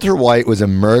 Walter White was a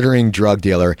murdering drug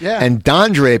dealer, and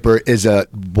Don Draper is a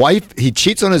wife. He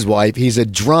cheats on his wife. He's a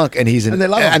drunk, and he's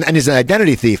and he's an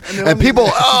identity thief. And people,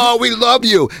 oh, we love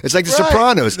you. It's like the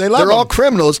Sopranos. They're all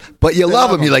criminals, but you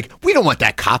love them. You're like, we don't want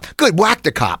that cop. Good, whack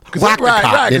the cop. Whack the cop.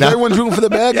 Right, you know? Everyone's rooting for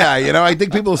the bad guy. You know, I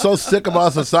think people are so sick of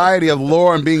our society of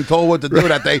law and being told what to do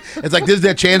that it's like this is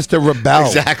their chance to rebel.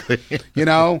 Exactly. You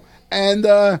know, and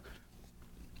what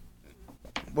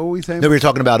were we saying? No, we were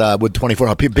talking about with 24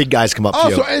 how big guys come up to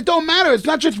you. So it don't matter. It's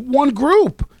not just one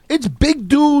group. It's big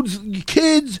dudes,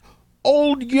 kids,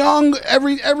 old, young,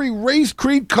 every race,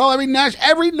 creed, color,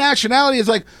 every nationality is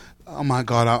like, oh my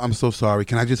God, I'm so sorry.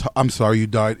 I'm sorry you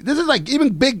died. This is like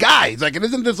even big guys. Like it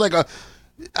isn't just like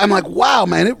I'm like, wow,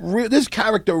 man, this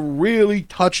character really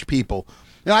touched people.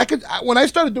 You know, when I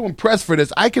started doing press for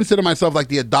this, I consider myself like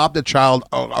the adopted child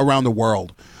around the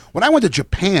world. When I went to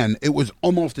Japan, it was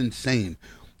almost insane.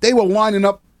 They were lining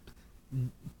up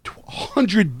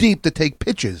 100 deep to take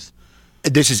pictures.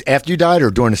 This is after you died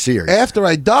or during the series? After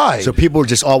I died. So people were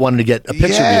just all wanting to get a picture of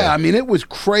you. Yeah, I mean, it was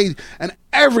crazy. And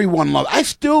everyone loved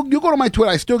it. You go to my Twitter,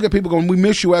 I still get people going, we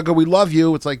miss you, Edgar, we love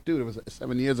you. It's like, dude, it was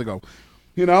 7 years ago.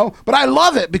 You know? But I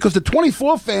love it because the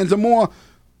 24 fans are more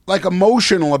like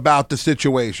emotional about the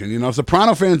situation. You know,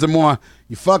 Soprano fans are more,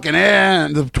 you fucking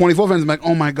and the 24 fans are like,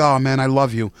 oh my God, man, I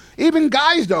love you. Even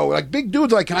guys though, like big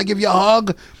dudes, like, can I give you a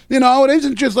hug? You know, it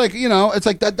isn't just like, you know, it's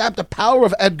like that the power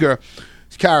of Edgar's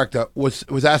character was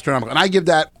astronomical. And I give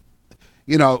that,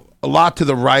 you know, a lot to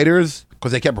the writers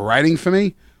because they kept writing for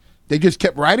me. They just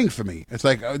kept writing for me. It's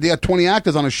like they had 20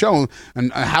 actors on a show,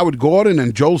 and Howard Gordon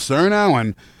and Joel Cernow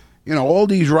and, you know, all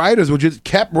these writers would just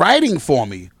kept writing for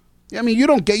me. I mean, you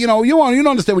don't get, you don't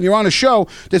understand when you're on a show,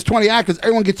 there's 20 actors,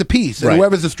 everyone gets a piece, and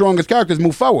whoever's the strongest characters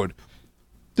move forward.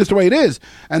 Just the way it is.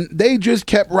 And they just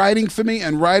kept writing for me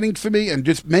and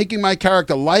just making my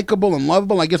character likable and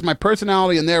lovable. I guess my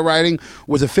personality and their writing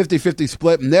was a 50-50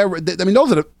 split. And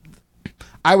those are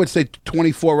I would say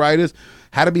 24 writers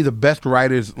had to be the best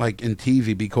writers like in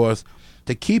TV because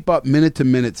to keep up minute to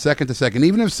minute, second to second,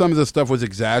 even if some of the stuff was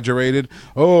exaggerated.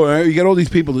 Oh, you get all these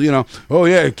people, you know, oh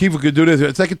yeah, Kiefer could do this.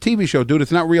 It's like a TV show, dude.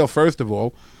 It's not real, first of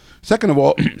all. Second of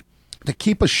all, to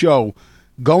keep a show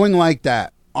going like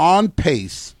that, on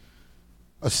pace,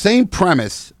 a same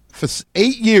premise for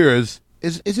 8 years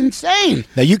is insane.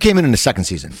 Now you came in the second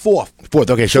season. Fourth.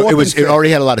 Okay, so it already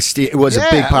had a lot of steam. It was a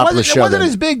big popular show. It wasn't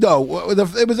as big though.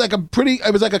 It was like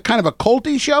a kind of a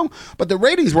culty show, but the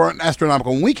ratings weren't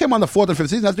astronomical. When we came on the 4th and 5th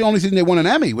season, that's the only season they won an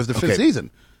Emmy. Was the 5th season.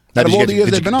 Out of all the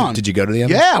years they've been on. Did you go to the Emmys?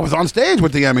 Yeah, I was on stage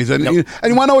with the Emmys, and you want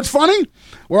to know what's funny?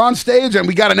 We're on stage and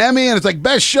we got an Emmy, and it's like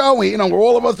best show. We're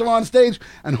all of us are on stage,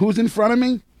 and who's in front of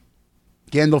me?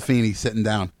 Gandolfini sitting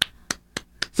down.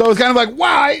 So it's kind of like,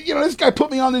 wow, this guy put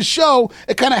me on this show.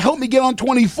 It kind of helped me get on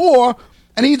 24.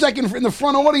 And he's like in the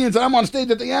front audience, and I'm on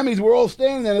stage at the Emmys. We're all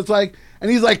standing there. It's like,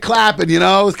 and he's like clapping,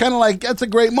 It's kind of like, that's a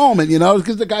great moment,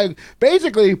 because the guy,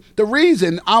 basically, the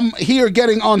reason I'm here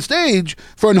getting on stage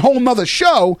for a whole nother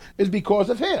show is because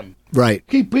of him. Right.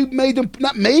 He made them,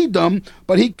 not made them,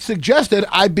 but he suggested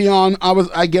I get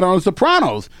on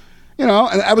Sopranos. And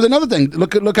that was another thing.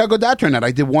 Look how good that turned out.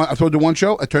 I supposed to do one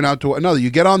show. It turned out to another.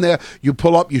 You get on there, you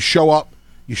pull up, you show up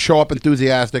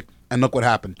enthusiastic. and look what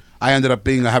happened. I ended up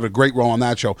having a great role on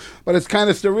that show. But it's kind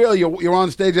of surreal. You're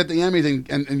on stage at the Emmys,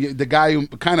 and the guy who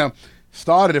kind of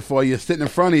started it for you sitting in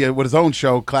front of you with his own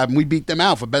show clapping. We beat them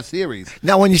out for best series.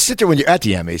 Now, when you sit there when you're at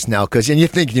the Emmys now, because you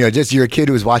think just you're a kid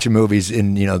who was watching movies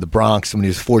in the Bronx when he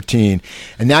was 14,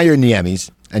 and now you're in the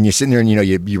Emmys. And you're sitting there, and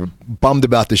you're bummed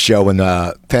about the show when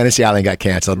Fantasy Island got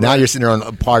canceled. Now you're sitting there on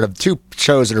a part of 2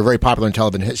 shows that are very popular in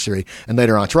television history, and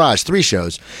later Entourage, 3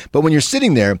 shows. But when you're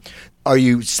sitting there, are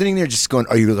you sitting there just going,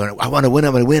 I want to win, I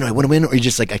want to win? Or are you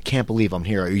just like, I can't believe I'm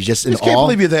here? Are you just in awe? I can't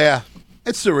believe you're there.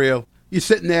 It's surreal. You're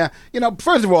sitting there.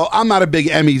 First of all, I'm not a big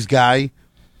Emmys guy.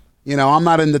 I'm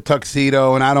not in the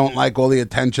tuxedo, and I don't like all the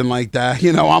attention like that.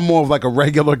 I'm more of like a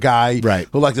regular guy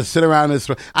who likes to sit around this.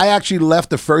 I actually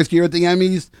left the first year at the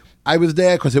Emmys. I was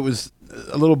there because it was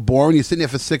a little boring. You're sitting there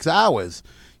for 6 hours,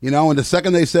 and the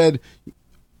second they said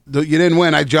you didn't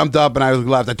win, I jumped up and I was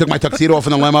left. I took my tuxedo off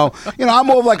in the limo. I'm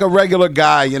more of like a regular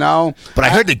guy, But I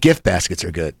heard the gift baskets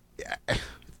are good. Yeah.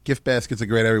 Gift baskets are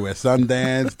great everywhere.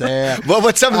 Sundance, there. Well,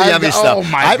 what's some of the Emmy stuff? Oh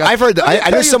my God. I've heard.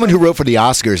 I know someone who wrote for the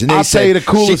Oscars, and they I'll said tell you the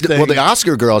coolest thing. Well, the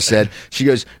Oscar girl said she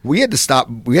goes, "We had to stop.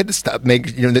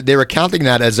 They were counting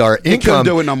that as our income." Couldn't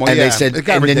do it no more. And yeah. they said,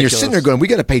 and then you're sitting there going, "We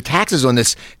got to pay taxes on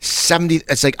this 70."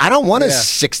 It's like I don't want a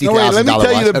 $60,000. Let me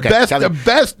tell you one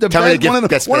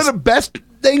of the best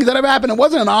things that ever happened. It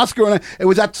wasn't an Oscar. It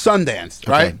was at Sundance,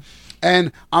 right? Okay.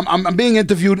 And I'm being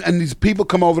interviewed, and these people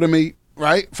come over to me,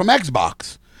 right, from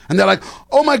Xbox. And they're like,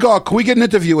 "Oh my God, can we get an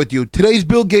interview with you? Today's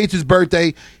Bill Gates'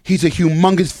 birthday. He's a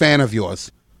humongous fan of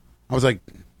yours." I was like,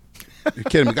 "You're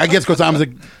kidding me?" I guess because I'm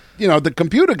the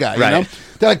computer guy. Right.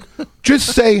 They're like, "Just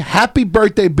say happy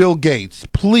birthday, Bill Gates,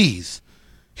 please.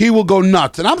 He will go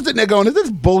nuts." And I'm sitting there going, "Is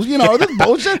this bullshit? Is this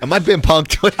bullshit?" Am I being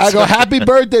punked? I go, "Happy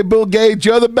birthday, Bill Gates.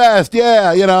 You're the best."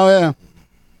 Yeah, yeah.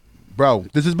 Bro,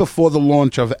 this is before the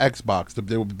launch of Xbox.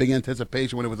 There was big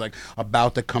anticipation when it was like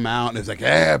about to come out, and it's like,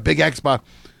 "Yeah, big Xbox."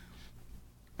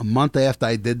 A month after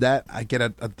I did that, I get a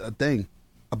thing,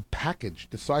 a package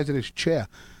the size of this chair.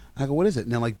 I go, "What is it?"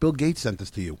 And they're like, "Bill Gates sent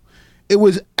this to you." It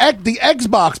was the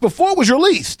Xbox before it was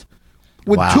released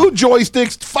with 2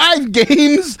 joysticks, 5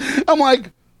 games. I'm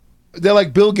like, they're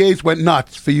like, "Bill Gates went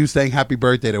nuts for you saying happy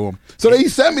birthday to him." So they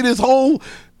sent me this whole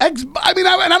I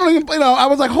don't even, I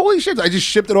was like, holy shit. I just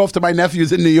shipped it off to my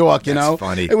nephews in New York, That's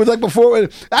funny. It was like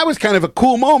that was kind of a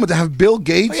cool moment to have Bill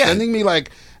Gates sending me like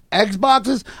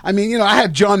Xboxes. I mean, I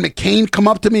had John McCain come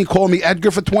up to me and call me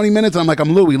Edgar for 20 minutes. And I'm like,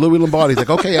 "I'm Louis Lombardi." He's like,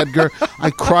 "Okay, Edgar, I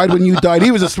cried when you died."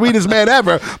 He was the sweetest man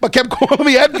ever, but kept calling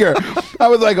me Edgar. I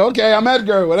was like, "Okay, I'm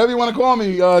Edgar, whatever you want to call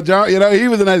me, John." He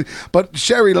was a nice. But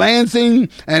Sherry Lansing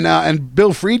and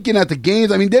Bill Friedkin at the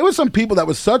games. I mean, there were some people that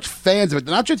were such fans of it.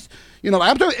 Not just,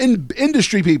 I'm talking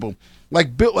industry people.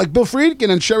 Like Bill Friedkin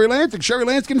and Sherry Lansing. Sherry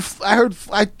Lansing,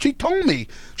 she told me.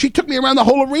 She took me around the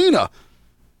whole arena.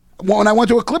 When I went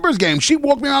to a Clippers game, she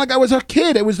walked me around like I was her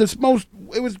kid. It was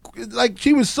like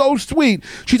she was so sweet.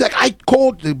 She's like, I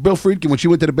called Bill Friedkin when she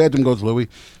went to the bathroom, goes, "Louis,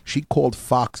 she called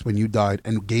Fox when you died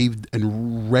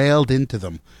and railed into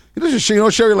them."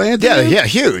 Sherry Lansing? Yeah,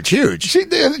 huge.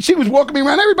 She was walking me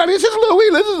around. Everybody, "This is Louis.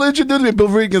 This is introduced me." Bill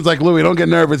Friedkin's like, "Louis, don't get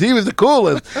nervous." He was the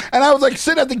coolest. And I was like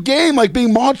sitting at the game, like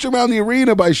being marched around the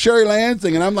arena by Sherry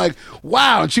Lansing. And I'm like,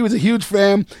 wow. And she was a huge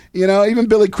fan. Even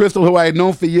Billy Crystal, who I had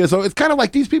known for years. So it's kind of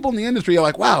like these people in the industry are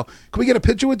like, "Wow, can we get a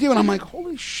picture with you?" And I'm like,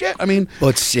 holy shit. I mean,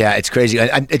 well, it's crazy.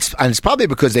 It's probably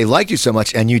because they liked you so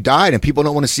much and you died, and people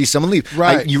don't want to see someone leave.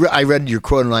 Right. I read your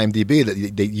quote on IMDb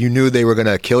that you knew they were going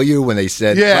to kill you when they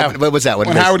said, yeah. What was that? When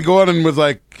Howard Gordon was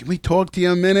like, "Can we talk to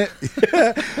you a minute?"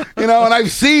 And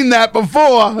I've seen that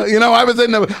before.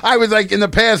 I was like in the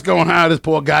past going, "This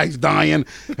poor guy's dying."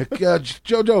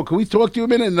 Jojo, can we talk to you a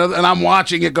minute? And I'm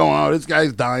watching it going, "Oh, this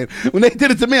guy's dying." When they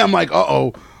did it to me, I'm like,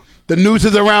 "Uh-oh. The noose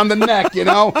is around the neck,"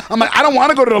 I'm like, I don't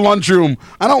want to go to the lunchroom.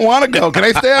 I don't want to go. Can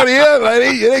I stay out here?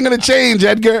 It ain't going to change,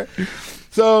 Edgar.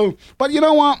 So, but you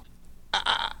know what?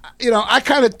 I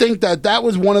kind of think that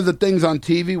was one of the things on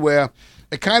TV where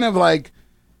it kind of like,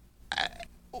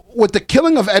 with the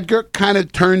killing of Edgar, kind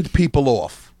of turned people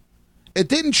off. It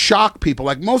didn't shock people.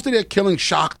 Like most of their killing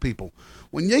shocked people.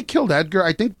 When they killed Edgar,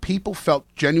 I think people felt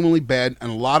genuinely bad,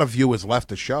 and a lot of viewers left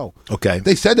the show. Okay.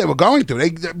 They said they were going to.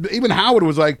 Even Howard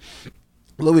was like,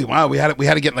 "Louis, wow, we had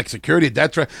to get like security,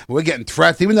 death threat. We're getting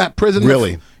threats." Even that prison.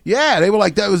 Really? Yeah, they were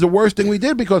like, that was the worst thing we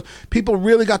did because people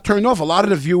really got turned off. A lot of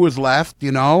the viewers left.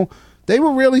 They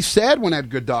were really sad when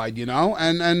Edgar died.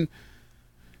 And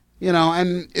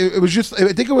it was just,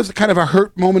 I think it was kind of a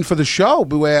hurt moment for the show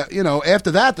where, after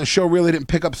that, the show really didn't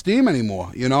pick up steam anymore.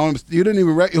 You didn't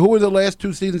even, who were the last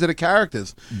 2 seasons of the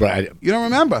characters? Right. You don't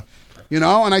remember? You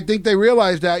know, and I think they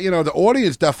realized that, you know, the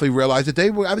audience definitely realized that I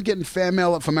was getting fan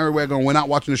mail from everywhere going, we're not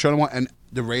watching the show anymore, and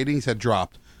the ratings had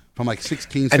dropped from like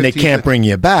 16, 15. And they can't bring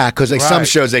you back because like some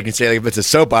shows they can say like if it's a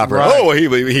soap opera, he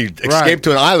escaped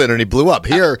to an island and he blew up.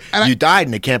 Here you died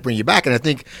and they can't bring you back. And I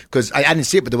think because I didn't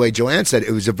see it, but the way Joanne said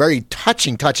it was a very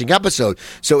touching episode.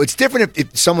 So it's different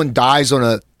if someone dies on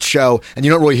a show and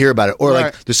you don't really hear about it, or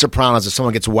like The Sopranos if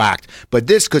someone gets whacked. But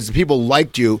this because people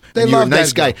liked you, and you're a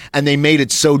nice guy, and they made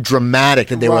it so dramatic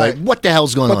that they were like, "What the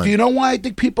hell's going on?" But do you know why I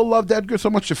think people loved Edgar so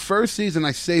much? The first season,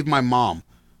 I saved my mom.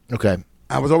 Okay.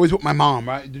 I was always with my mom,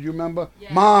 right? Did you remember?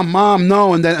 Yeah. Mom,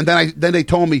 no. And then they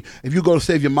told me, if you go to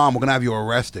save your mom, we're gonna have you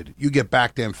arrested. You get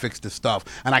back there and fix the stuff.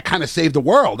 And I kind of saved the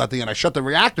world at the end. I shut the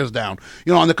reactors down,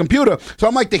 you know, on the computer. So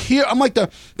I'm like the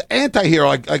anti-hero,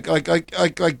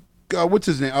 like what's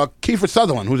his name? Kiefer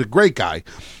Sutherland, who's a great guy.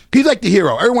 He's like the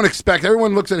hero. Everyone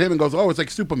looks at him and goes, "Oh, it's like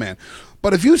Superman."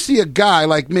 But if you see a guy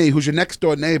like me, who's your next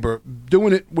door neighbor,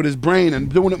 doing it with his brain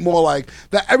and doing it more like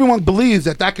that, everyone believes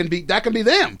that can be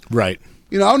them. Right.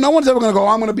 You know, no one's ever going to go,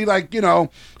 I'm going to be like, you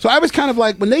know. So I was kind of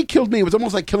like, when they killed me, it was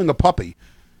almost like killing a puppy.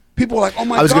 People were like, oh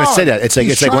my God. I was going to say that.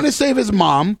 He's trying to save his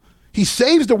mom. He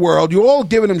saves the world. You're all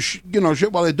giving him shit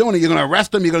while they're doing it. You're going to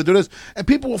arrest him. You're going to do this. And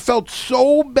people felt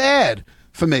so bad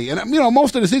for me. And, you know,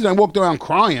 most of the season I walked around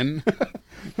crying.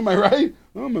 Am I right?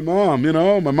 Oh, my mom,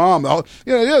 my mom.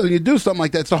 You do something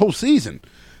like that, it's the whole season.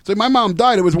 So my mom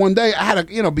died. It was one day. I had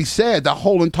to, be sad the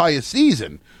whole entire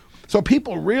season. So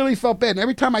people really felt bad. And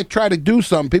every time I tried to do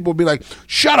something, people would be like,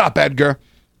 shut up, Edgar.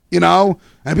 You know?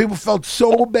 And people felt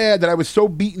so bad that I was so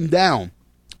beaten down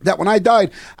that when I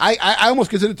died, I almost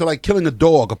considered it to like killing a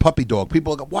puppy dog.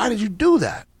 People go, why did you do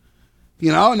that?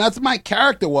 You know? And that's what my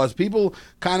character was. People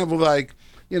kind of were like,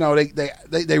 you know,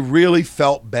 they really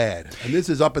felt bad. And this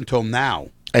is up until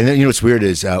now. And then, what's weird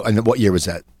is, and what year was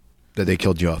that they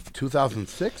killed you off?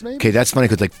 2006, maybe? Okay, that's funny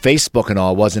because like Facebook and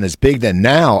all wasn't as big then.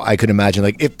 Now I could imagine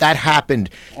like if that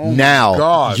happened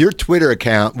now, your Twitter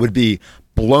account would be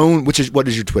blown. What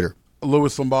is your Twitter?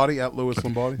 Louis Lombardi, at Louis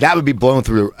Lombardi. That would be blown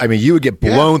through. I mean, you would get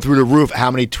blown through the roof. How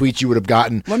many tweets you would have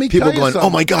gotten? Let me people tell you going, something.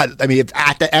 "Oh my God!" I mean, if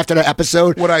after that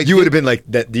episode, you would have been like,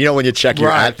 that. You know, when you check your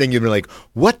ad thing, you'd be like,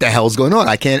 "What the hell's going on?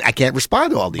 I can't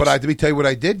respond to all these." But let me tell you what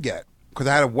I did get, because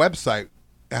I had a website.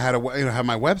 I had had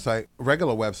my website, a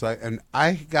regular website, and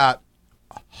I got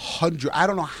I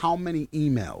don't know how many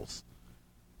emails,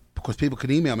 because people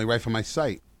could email me right from my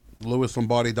site,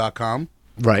 louislombardi.com.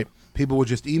 Right. People were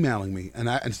just emailing me, and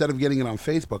instead of getting it on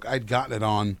Facebook, I'd gotten it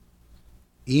on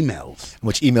emails.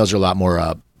 Which emails are a lot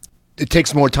more. It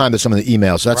takes more time than some of the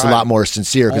emails, so that's a lot more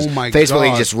sincere. Because Facebook,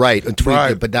 you just write and tweet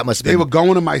it, but that must. They were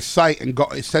going to my site and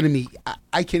sending me.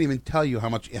 I can't even tell you how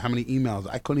many emails.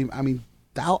 I couldn't even. I mean,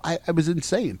 I was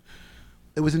insane.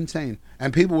 It was insane.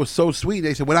 And people were so sweet.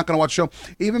 They said, we're not going to watch the show.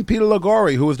 Even Peter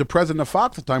Lagori, who was the president of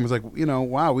Fox at the time, was like,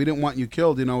 wow, we didn't want you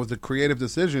killed. It was a creative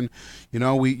decision. They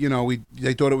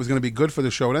thought it was going to be good for the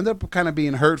show. It ended up kind of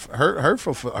being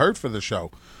hurtful for the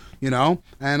show.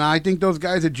 And I think those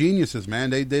guys are geniuses,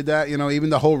 man. They did that, even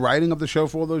the whole writing of the show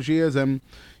for all those years. And,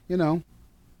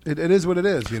 It is what it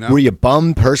is, Were you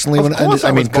bummed personally? Of course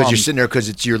I mean, because you're sitting there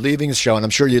because you're leaving the show, and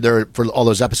I'm sure you're there for all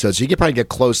those episodes, so you could probably get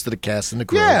close to the cast and the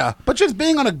crew. Yeah, but just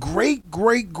being on a great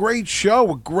show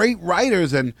with great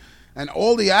writers and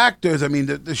all the actors, I mean,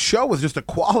 the show was just a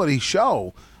quality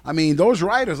show. I mean, those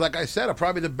writers, like I said, are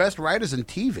probably the best writers in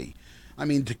TV. I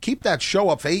mean, to keep that show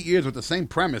up for 8 years with the same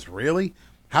premise, really?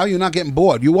 How are you not getting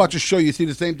bored? You watch a show, you see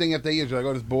the same thing after 8 years, you're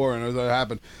like, oh, it's boring, or that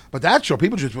happened. But that show,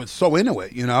 people just were so into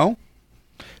it,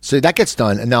 So that gets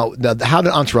done, and now how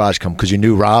did Entourage come? Because you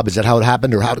knew Rob, is that how it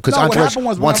happened, or how? Because Entourage,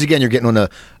 once again, you're getting on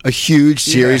a huge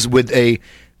series with a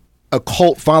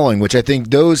cult following, which I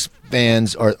think those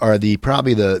fans are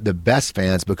probably the best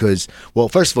fans because, well,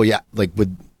 first of all, like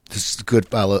with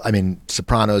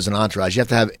Sopranos and Entourage, you have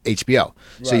to have HBO.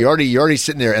 Right. So you're already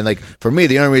sitting there, and like for me,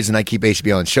 the only reason I keep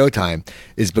HBO and Showtime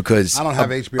is because I don't have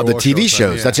HBO of the TV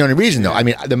shows. Yeah. That's the only reason, though. I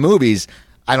mean, the movies.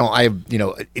 I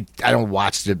don't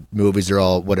watch the movies. They're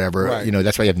all whatever. Right.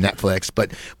 That's why you have Netflix.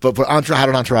 But for Entourage, how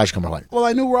did Entourage come along? Well,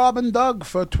 I knew Rob and Doug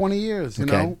for 20 years, you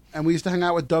know, and we used to hang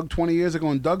out with Doug 20 years ago,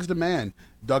 and Doug's the man.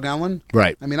 Doug Ellen.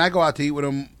 Right. I mean, I go out to eat with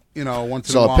him, once in a while. while.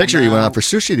 Saw a picture you went out for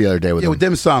sushi the other day with him. Yeah, with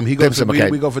Dim Sum. He goes.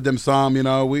 We go for Dim Sum.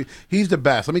 He's the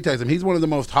best. Let me tell you something. He's one of the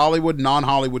most Hollywood,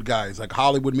 non-Hollywood guys. Like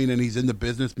Hollywood meaning he's in the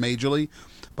business majorly,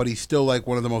 but he's still like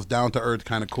one of the most down-to-earth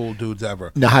kind of cool dudes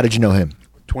ever. Now, how did you know him?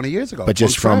 20 years ago. But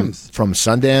just from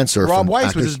Sundance or Rob from Weiss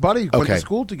actors? was his buddy. Went to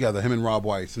school together, him and Rob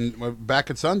Weiss. And back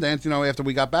at Sundance, after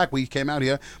we got back, we came out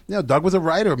here. Doug was a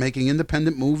writer making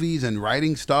independent movies and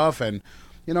writing stuff. And,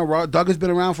 Doug has been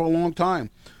around for a long time.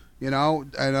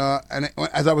 And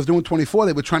as I was doing 24,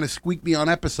 they were trying to squeak me on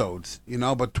episodes,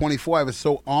 but 24, I was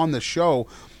so on the show.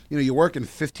 You're working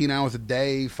 15 hours a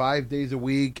day, 5 days a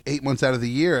week, 8 months out of the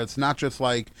year. It's not just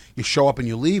like you show up and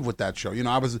you leave with that show. You're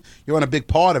on a big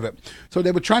part of it. So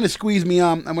they were trying to squeeze me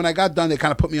on, and when I got done, they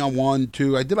kind of put me on 1,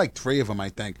 2. I did like 3 of them, I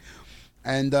think.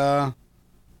 And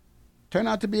turned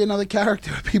out to be another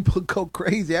character. People go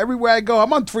crazy. Everywhere I go,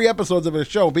 I'm on 3 episodes of a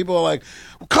show. People are like,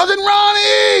 Cousin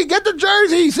Ronnie, get the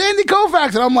jersey, Sandy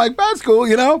Koufax. And I'm like, that's cool,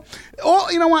 you know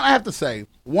what I have to say?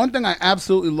 One thing I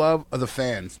absolutely love are the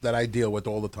fans that I deal with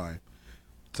all the time.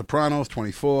 Sopranos,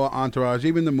 24, Entourage,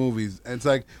 even the movies. And it's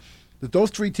like,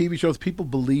 those 3 TV shows, people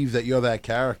believe that you're that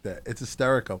character. It's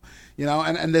hysterical.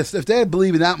 And if they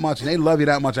believe in that much and they love you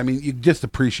that much, I mean, you just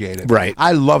appreciate it. Right.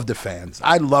 I love the fans.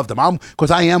 I love them.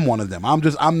 Because I am one of them.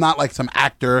 I'm not like some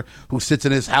actor who sits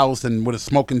in his house and with a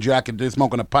smoking jacket, just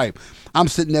smoking a pipe. I'm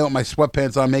sitting there with my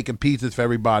sweatpants on making pizzas for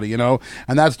everybody, and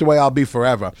that's the way I'll be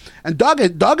forever. And Doug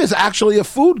is actually a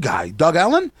food guy. Doug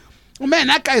Ellen? Oh, man,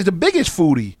 that guy is the biggest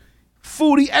foodie.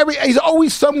 He's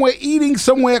always somewhere eating,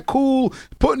 somewhere cool,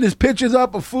 putting his pictures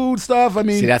up of food stuff. I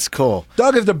mean, see, that's cool.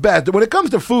 Doug is the best. When it comes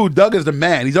to food, Doug is the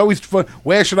man. He's always fun.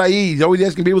 Where should I eat? He's always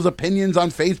asking people's opinions on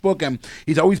Facebook, and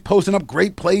he's always posting up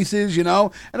great places, And I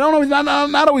don't know, he's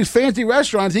not always fancy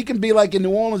restaurants. He can be like in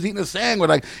New Orleans eating a sandwich.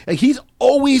 Like he's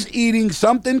always eating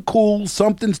something cool,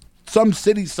 some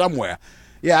city somewhere.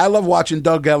 Yeah, I love watching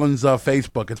Doug Ellen's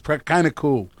Facebook. It's kind of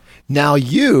cool. Now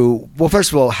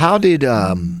first of all, how did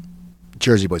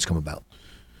Jersey Boys come about?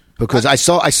 Because I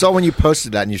saw when you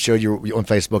posted that and you showed you on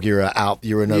Facebook you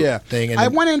were in a thing. And I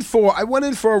went in for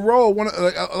a role.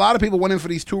 A lot of people went in for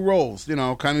these 2 roles.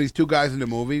 Kind of these 2 guys in the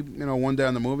movie. One day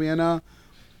in the movie, and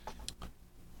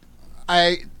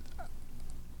I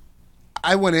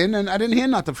went in and I didn't hear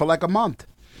nothing for like a month,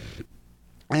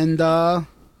 and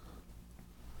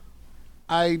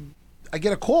I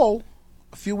get a call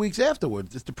a few weeks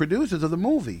afterwards. It's the producers of the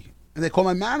movie. And they call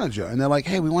my manager, and they're like,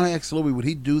 hey, we want to ask Louis, would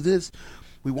he do this?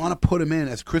 We want to put him in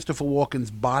as Christopher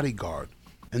Walken's bodyguard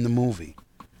in the movie.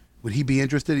 Would he be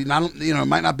interested? It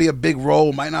might not be a big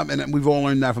role, might not, and we've all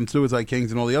learned that from Suicide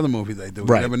Kings and all the other movies they do.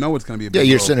 Right. You never know it's going to be a big role. Yeah,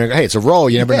 you're sitting there, hey, it's a role,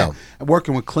 you never know. And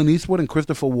working with Clint Eastwood and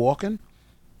Christopher Walken,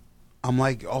 I'm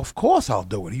like, oh, of course I'll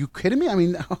do it. Are you kidding me? I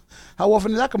mean, how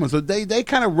often does that come on? So they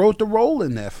kind of wrote the role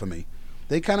in there for me.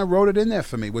 They kind of wrote it in there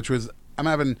for me, which was, I'm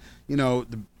having,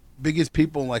 the biggest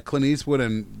people like Clint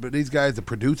Eastwood but these guys, the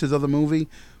producers of the movie,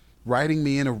 writing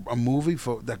me in a movie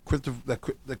that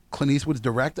Clint Eastwood's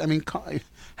direct. I mean,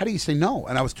 how do you say no?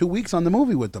 And I was 2 weeks on the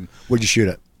movie with them. Where'd you shoot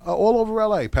it? All over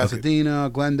L.A., Pasadena,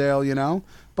 okay. Glendale,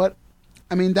 But,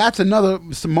 I mean, that's another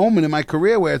moment in my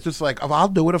career where it's just like, oh, I'll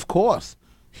do it, of course.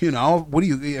 What do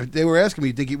you? They were asking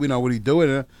me, would he do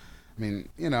it? I mean,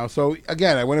 so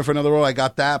again, I went in for another role. I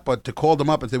got that, but to call them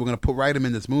up and say we're going to write him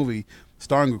in this movie,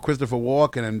 starring with Christopher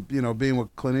Walken and being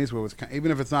with Clint Eastwood,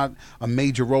 even if it's not a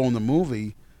major role in the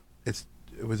movie, it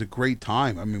was a great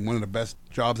time. I mean, one of the best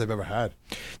jobs I've ever had.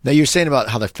 Now, you're saying about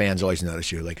how the fans always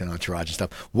notice you, like in Entourage and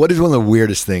stuff. What is one of the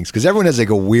weirdest things? Because everyone has like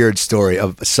a weird story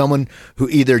of someone who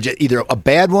either a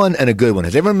bad one and a good one.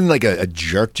 Has everyone been like a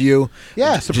jerk to you?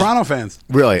 Yeah, Soprano fans.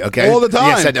 Really? Okay. All the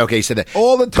time. You said that.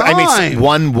 All the time. I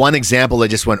mean, one example that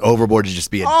just went overboard to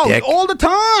just be a dick. All the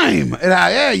time. And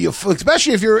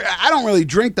especially if I don't really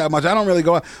drink that much. I don't really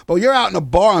go out. But you're out in a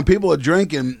bar and people are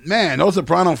drinking. Man, those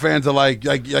Soprano fans are like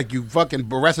you fucking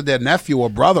arrested their nephew or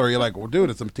brother. You're like, well, dude,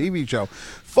 it's some TV show.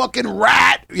 Fucking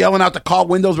rat yelling out the car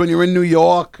windows when you're in New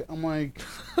York. I'm like,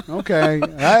 okay,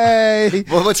 hey.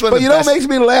 Well, but you know what makes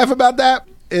me laugh about that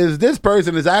is this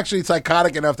person is actually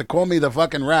psychotic enough to call me the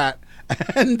fucking rat,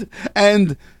 and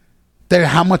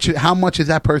how much is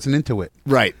that person into it?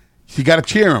 Right. You got to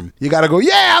cheer him. You got to go,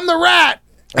 yeah, I'm the rat.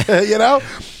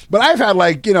 But I've had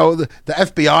the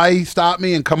FBI stop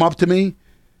me and come up to me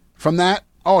from that.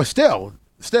 Oh, still.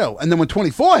 And then when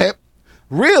 24 hit,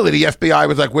 really the FBI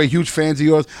was like, we're huge fans of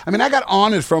yours. I mean, I got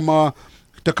honored from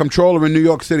the comptroller in New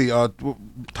York City,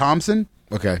 Thompson.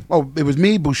 Okay. Oh, it was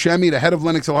me, Buscemi, the head of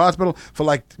Lenox Hill Hospital,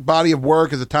 for body of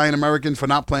work as Italian Americans for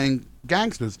not playing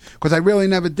gangsters, because I really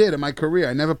never did in my career.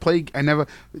 I never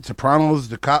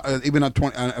Sopranos, even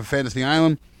on Fantasy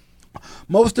Island.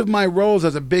 Most of my roles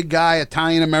as a big guy,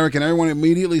 Italian American, everyone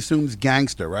immediately assumes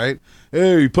gangster, right?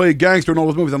 Hey, you played gangster in all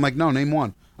those movies. I'm like, no, name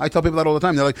one. I tell people that all the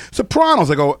time. They're like, Sopranos.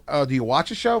 I go, do you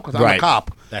watch a show? Because I'm a cop.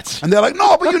 And they're like,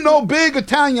 no, but big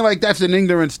Italian. You're like, that's an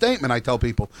ignorant statement, I tell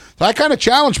people. So I kind of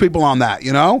challenge people on that,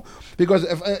 because,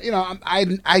 if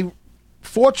I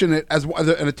fortunate as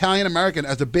an Italian American,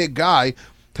 as a big guy,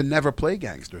 to never play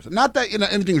gangsters. Not that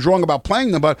anything's wrong about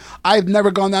playing them, but I've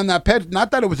never gone down that path.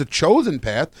 Not that it was a chosen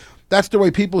path. That's the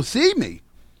way people see me.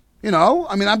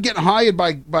 I mean, I'm getting hired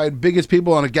by biggest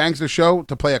people on a gangster show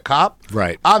to play a cop.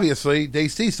 Right. Obviously, they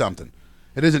see something.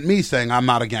 It isn't me saying I'm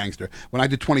not a gangster. When I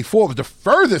did 24, it was the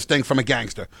furthest thing from a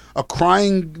gangster. A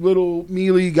crying little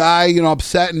mealy guy,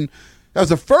 upset, and that was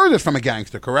the furthest from a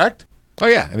gangster, correct? Oh,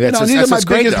 yeah. I mean, these are my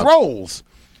biggest though. roles.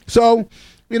 So,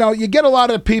 you get a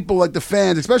lot of people like the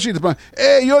fans, especially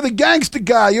hey, you're the gangster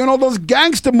guy. You're in all those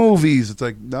gangster movies. It's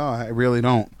like, no, I really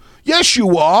don't. Yes,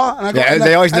 you are. And I go,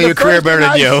 they always know your career better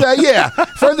than you.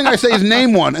 First thing I say is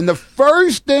name one. And the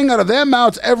first thing out of their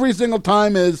mouths every single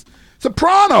time is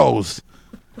Sopranos.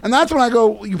 And that's when I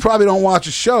go, you probably don't watch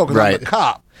a show because I'm a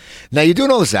cop. Now, you're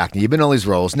doing all this acting. You've been in all these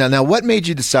roles. Now, what made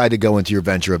you decide to go into your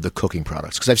venture of the cooking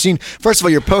products? Because I've seen, first of all,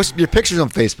 your pictures on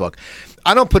Facebook.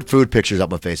 I don't put food pictures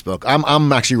up on Facebook.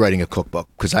 I'm actually writing a cookbook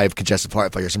because I have congestive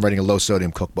heart failure. So I'm writing a low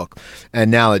sodium cookbook. And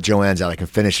now that Joanne's out, I can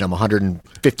finish it. I'm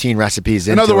 115 recipes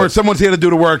into it. In other words, someone's here to do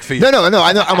the work for you. No. I know.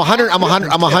 I'm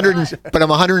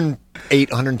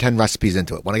 108, 110 recipes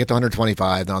into it. When I get to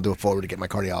 125, then I'll do a forward to get my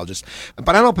cardiologist.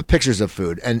 But I don't put pictures of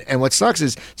food. And what sucks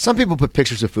is some people put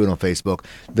pictures of food on Facebook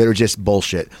that are just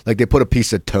bullshit. Like they put a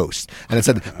piece of toast and it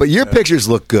said, but your pictures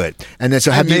look good. And then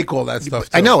so I make all that stuff.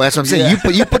 Too. I know. That's what I'm saying.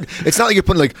 Yeah. You put. It's not like you're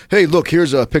putting like, hey, look,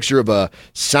 here's a picture of a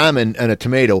salmon and a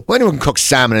tomato. Well, anyone can cook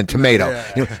salmon and tomato.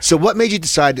 Yeah. So what made you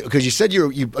decide? Because you said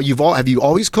have you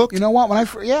always cooked? You know what?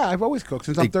 I've always cooked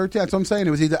since I'm 13. That's what I'm saying.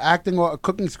 It was either acting or a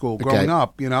cooking school growing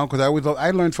up. Because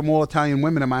I learned from all Italian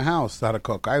women in my house how to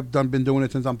cook. I've been doing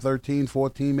it since I'm 13,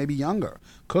 14, maybe younger,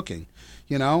 cooking.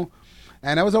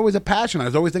 And that was always a passion. I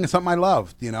was always thinking something I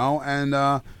loved.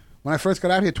 And when I first got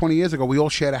out here 20 years ago, we all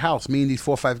shared a house, me and these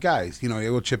 4 or 5 guys. They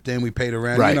all chipped in, we paid the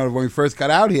rent. Right. When we first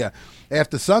got out here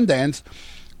after Sundance.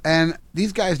 And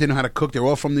these guys didn't know how to cook. They were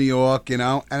all from New York,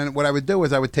 And what I would do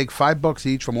is I would take $5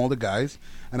 each from all the guys,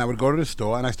 and I would go to the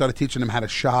store, and I started teaching them how to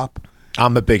shop.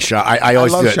 I'm a big shop. I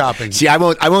always love do it. Shopping. See, I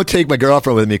won't take my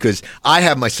girlfriend with me because I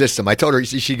have my system. I told her,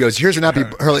 she goes, here's an happy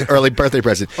early birthday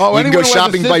present. Oh, you can go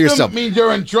shopping by yourself. Means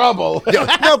you're in trouble.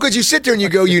 No, because you sit there and you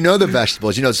go, the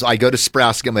vegetables. So I go to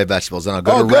Sprouts to get my vegetables, and I'll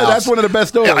go to Ralph's. That's one of the best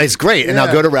stores. Yeah, it's great. And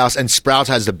I'll go to Ralph's, and Sprouts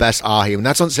has the best ahi. And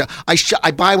that's on sale.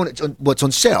 I buy what's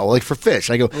on sale, like for fish.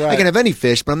 I go, I can have any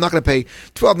fish, but I'm not going to pay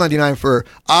 $12.99 for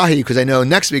ahi because I know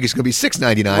next week it's going to be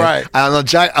 $6.99. Right. I'll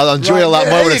enjoy a lot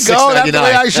more when it's $6.99. That's the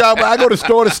way I shop. I go to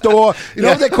store to store. You know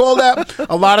what they call that?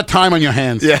 A lot of time on your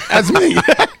hands. Yeah. That's me.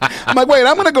 I'm like, wait,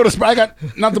 I'm going to go to Sprouts.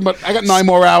 I got 9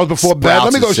 more hours before bed.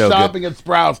 Let me go shopping at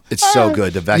Sprouts. It's so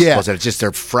good. The vegetables,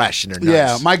 they're fresh and they're nice.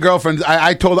 Yeah, my girlfriend,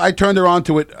 I turned her on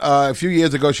to it a few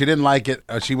years ago. She didn't like it.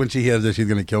 When she hears this, she's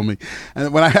going to kill me.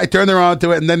 And when I turned her on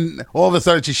to it, and then all of a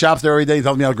sudden she shops there every day and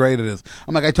tells me how great it is.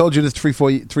 I'm like, I told you this 3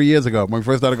 years ago when we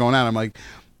first started going out. I'm like,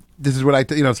 this is what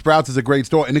Sprouts is a great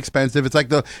store, inexpensive. It's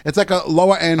like a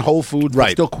lower end Whole Foods, but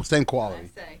still same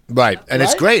quality. Right, and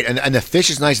it's great, and the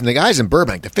fish is nice, and the guys in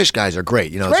Burbank, the fish guys are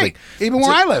great. It's like even where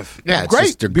I live,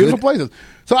 great, they're beautiful good places.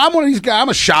 So I'm one of these guys. I'm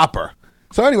a shopper.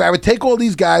 So anyway, I would take all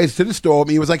these guys to the store with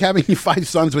me. It was like having your 5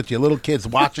 sons with you, little kids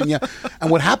watching you. And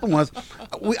what happened was,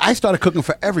 I started cooking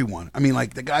for everyone. I mean,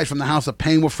 like the guys from the House of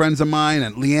Pain were friends of mine,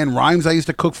 and Leanne Rhymes I used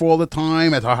to cook for all the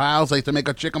time at her house. I used to make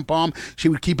her chicken palm. She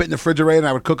would keep it in the refrigerator, and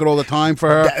I would cook it all the time for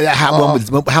her. How long ago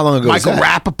was Michael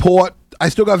that? Rappaport. I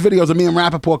still got videos of me and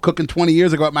Rappaport cooking 20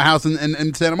 years ago at my house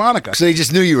in Santa Monica. So they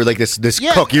just knew you were like this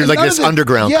cook. You're like this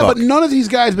underground cook. Yeah, but none of these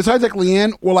guys, besides like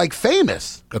Leanne, were like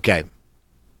famous. Okay.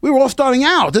 We were all starting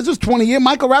out. This was 20 years.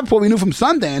 Michael Rappaport we knew from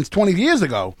Sundance 20 years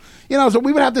ago. So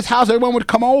we would have this house. Everyone would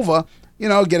come over,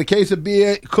 get a case of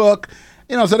beer, cook,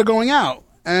 instead of going out.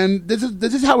 And this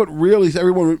is how it really is.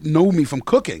 Everyone knew me from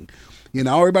cooking.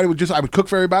 Everybody I would cook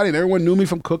for everybody, and everyone knew me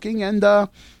from cooking. And,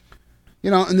 and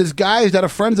there's guys that are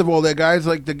friends of all their guys,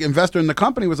 like the investor in the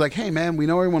company was like, hey, man, we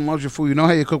know everyone loves your food. We know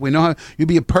how you cook. We know how you'd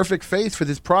be a perfect face for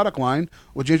this product line.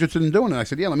 What you interested in doing? And I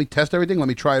said, yeah, let me test everything. Let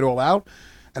me try it all out.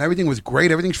 And everything was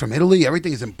great. Everything's from Italy.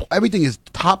 Everything is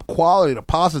top quality. The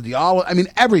pasta, the olive. I mean,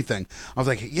 everything. I was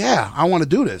like, yeah, I want to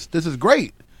do this. This is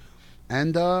great.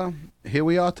 And here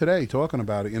we are today talking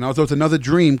about it. So it's another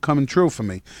dream coming true for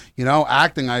me.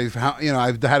 Acting. I've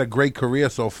had a great career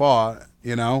so far.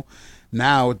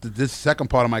 Now this second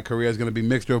part of my career is going to be a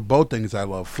mixture of both things I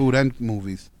love, food and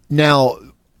movies. Now,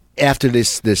 after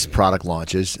this product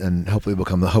launches, and hopefully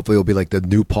it'll be like the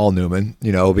new Paul Newman.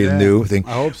 It'll be the new thing.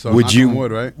 I hope so. Would Knock on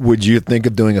wood, right? Would you think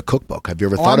of doing a cookbook? Have you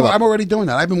ever thought about? I'm already doing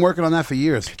that. I've been working on that for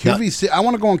years. QVC. I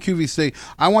want to go on QVC.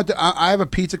 I have a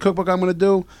pizza cookbook I'm going to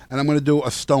do, and I'm going to do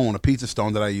a pizza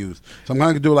stone that I use. So I'm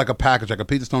going to do like a package, like a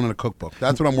pizza stone and a cookbook.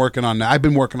 That's what I'm working on now. I've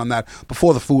been working on that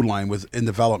before the food line was in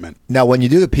development. Now, when you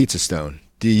do the pizza stone,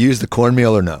 do you use the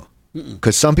cornmeal or no?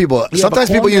 Because sometimes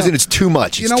people use it. It's too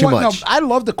much. It's too much. No, I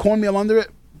love the cornmeal under it,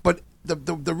 but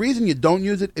the reason you don't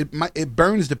use it, it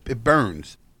burns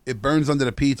under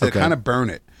the pizza. Okay. It kind of burn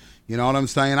it. You know what I'm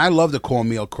saying? I love the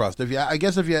cornmeal crust. I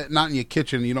guess if you're not in your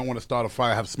kitchen, you don't want to start a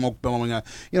fire, have smoke billowing out.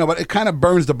 But it kind of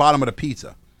burns the bottom of the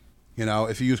pizza.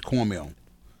 If you use cornmeal.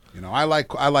 I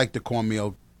like the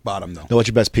cornmeal bottom though. No, what's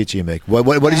your best pizza you make? What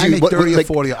is I make 30 or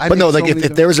 40. But no, like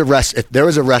if there was a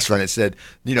restaurant that said,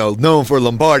 known for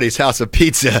Lombardi's House of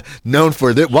Pizza, known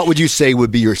for what would you say would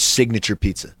be your signature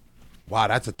pizza? Wow,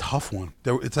 that's a tough one.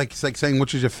 It's like saying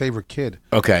which is your favorite kid.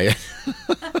 Okay.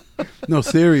 No,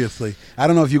 seriously. I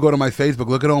don't know if you go to my Facebook.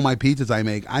 Look at all my pizzas I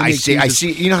make. I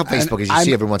see. You know how Facebook is. You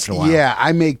see every once in a while. Yeah,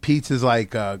 I make pizzas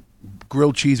like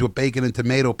grilled cheese with bacon and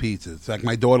tomato pizzas. Like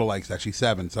my daughter likes that. She's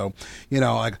 7. So,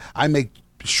 like I make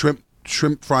shrimp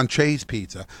franchise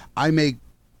pizza. I make.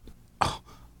 Do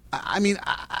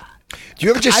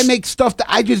you ever I make stuff that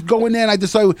I just go in there and I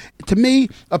decide. To me,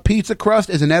 a pizza crust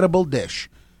is an edible dish.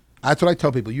 That's what I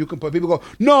tell people. You can put. People go,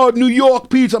 no, New York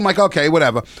pizza. I'm like, okay,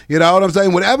 whatever. You know what I'm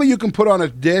saying? Whatever you can put on a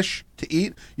dish to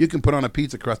eat, you can put on a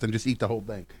pizza crust and just eat the whole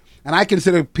thing. And I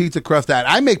consider pizza crust that.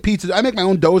 I make pizzas. I make my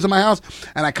own doughs in my house,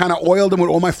 and I kind of oil them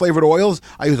with all my flavored oils.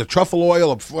 I use a truffle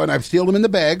oil, and I seal them in the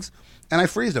bags, and I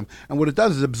freeze them. And what it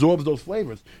does is it absorbs those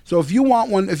flavors. So if you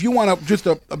want to just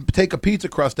take a pizza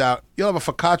crust out, you'll have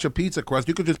a focaccia pizza crust.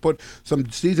 You could just put some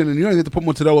seasoning. You don't even have to put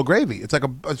mozzarella gravy. It's like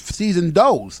a seasoned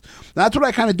doughs. That's what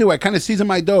I kind of do. I kind of season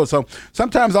my dough. So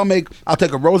sometimes I'll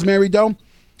take a rosemary dough.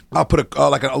 I'll put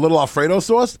a little Alfredo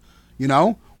sauce,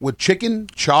 with chicken,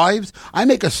 chives. I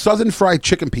make a southern fried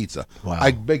chicken pizza. Wow. I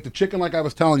bake the chicken like I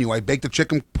was telling you. I bake the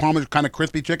chicken, Parmesan, kind of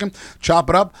crispy chicken, chop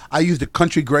it up. I use the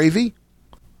country gravy.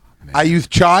 Man. I use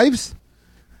chives.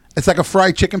 It's like a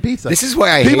fried chicken pizza. This is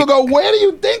why people go, where do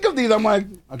you think of these? I'm like,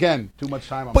 again, too much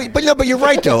time. But you're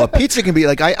right though. A pizza can be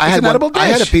like I had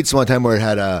a pizza one time where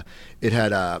it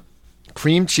had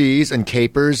cream cheese and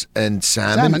capers and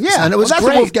salmon. Yeah, and it was that's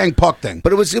great. The Wolfgang Puck thing.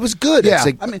 But it was good. Yeah,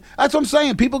 It's that's what I'm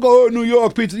saying. People go, New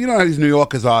York pizza. You know how these New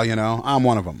Yorkers are. I'm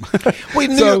one of them. Wait,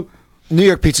 New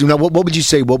York pizza. Now, what would you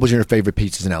say? What was your favorite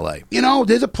pizzas in L.A.?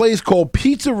 There's a place called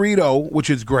Pizzerito, which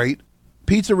is great.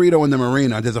 Pizzerito in the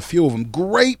Marina. There's a few of them.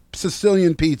 Great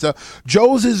Sicilian pizza.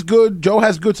 Joe's is good. Joe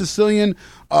has good Sicilian.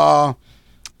 What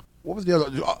was the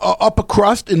other? Upper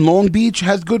Crust in Long Beach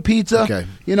has good pizza. Okay.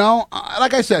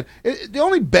 Like I said, the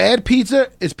only bad pizza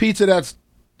is pizza that's,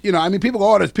 people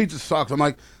go, this pizza sucks. I'm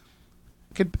like,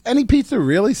 could any pizza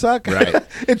really suck? Right.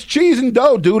 It's cheese and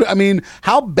dough, dude.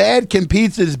 How bad can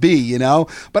pizzas be,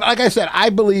 But like I said, I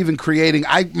believe in creating.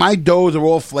 My doughs are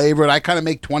all flavored. I kind of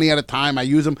make 20 at a time. I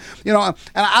use them, and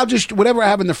I'll just, whatever I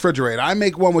have in the refrigerator. I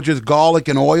make one with just garlic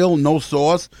and oil, no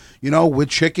sauce, with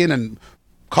chicken and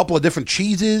couple of different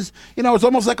cheeses. It's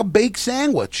almost like a baked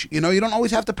sandwich. You don't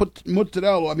always have to put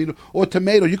mozzarella, or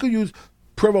tomato. You could use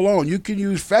provolone. You can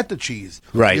use feta cheese.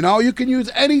 Right. You can use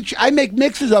any. I make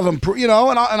mixes of them. And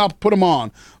I'll put them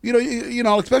on.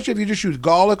 Especially if you just use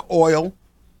garlic, oil.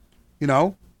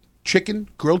 Chicken,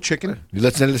 grilled chicken. You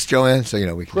listen to this, Joanne, so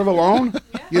we can. Provolone.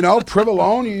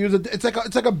 Provolone. You use it. It's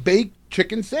like a baked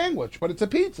chicken sandwich, but it's a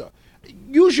pizza.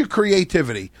 Use your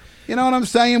creativity. You know what I'm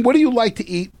saying? What do you like to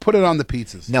eat? Put it on the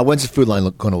pizzas. Now, when's the food line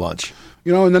going to launch?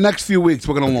 In the next few weeks,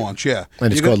 we're going to launch, yeah.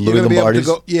 And it's called Louis Lombardi's?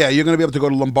 You're going to be able to go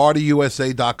to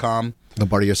LombardiUSA.com.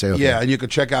 Lombardi USA, okay. Yeah, and you can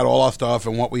check out all our stuff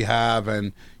and what we have.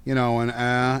 And,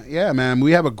 yeah, man,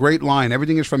 we have a great line.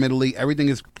 Everything is from Italy. Everything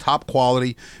is top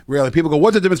quality. Really, people go,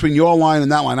 what's the difference between your line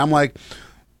and that line? I'm like,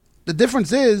 the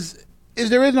difference is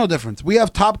there is no difference. We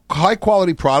have top high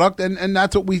quality product, and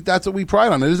that's what we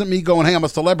pride on. It isn't me going, hey, I'm a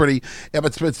celebrity. Yeah,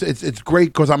 but it's great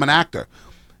because I'm an actor.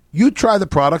 You try the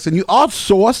products, and our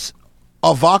sauce,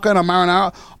 our vodka and our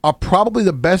marinara are probably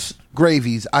the best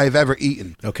gravies I've ever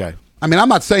eaten. Okay. I'm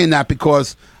not saying that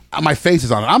because my face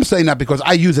is on it. I'm saying that because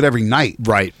I use it every night.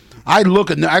 Right. I look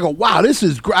at it, I go, wow, this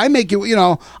is great. I make it,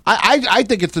 I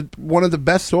think it's one of the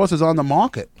best sauces on the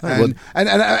market. And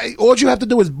all you have to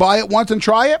do is buy it once and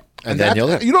try it. And then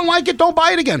you don't like it, don't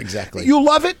buy it again. Exactly. You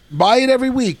love it, buy it every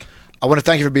week. I want to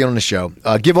thank you for being on the show.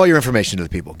 Give all your information to the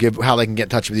people. Give how they can get in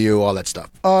touch with you, all that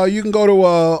stuff. You can go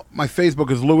to my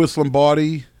Facebook is Louis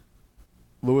Lombardi.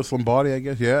 Louis Lombardi, I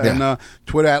guess. Yeah. And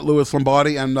Twitter at Louis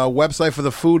Lombardi. And website for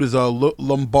the food is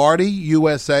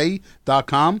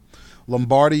LombardiUSA.com.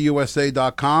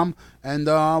 LombardiUSA.com. And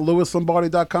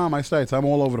LouisLombardi.com, my sites. I'm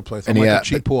all over the place. I'm like a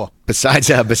cheap poor.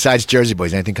 Besides Jersey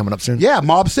Boys, anything coming up soon? Yeah,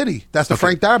 Mob City. That's the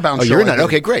Frank Darabont show. Oh, you're in that?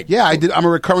 Okay, great. Yeah, I'm a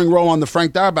recurring role on the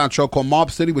Frank Darabont show called Mob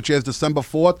City, which airs December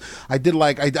 4th. I did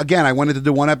I wanted to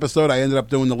do one episode. I ended up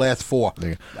doing the last 4.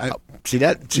 See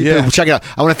that? Check it out.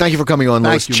 I want to thank you for coming on,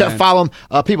 Louis. Follow him.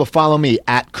 People, follow me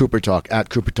at Cooper Talk.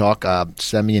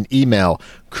 Send me an email,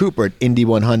 Cooper at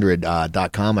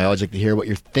Indy100.com. I always like to hear what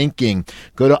you're thinking.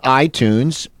 Go to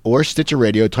iTunes or Stitcher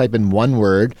Radio, type in one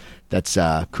word. That's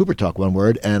Cooper Talk, one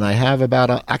word. And I have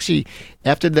about, actually,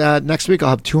 after the next week, I'll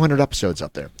have 200 episodes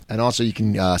up there. And also, you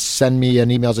can send me an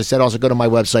email. As I said, also go to my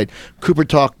website,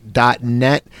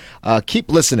 coopertalk.net. Keep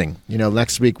listening.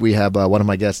 Next week we have one of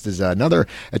my guests is another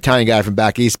Italian guy from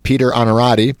back east, Peter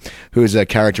Onorati, who's a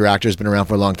character actor, has been around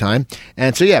for a long time.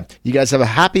 And so, yeah, you guys have a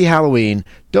happy Halloween.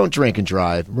 Don't drink and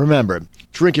drive. Remember,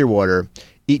 drink your water,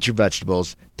 eat your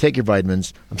vegetables, take your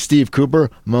vitamins. I'm Steve Cooper.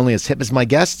 I'm only as hip as my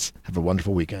guests. Have a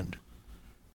wonderful weekend.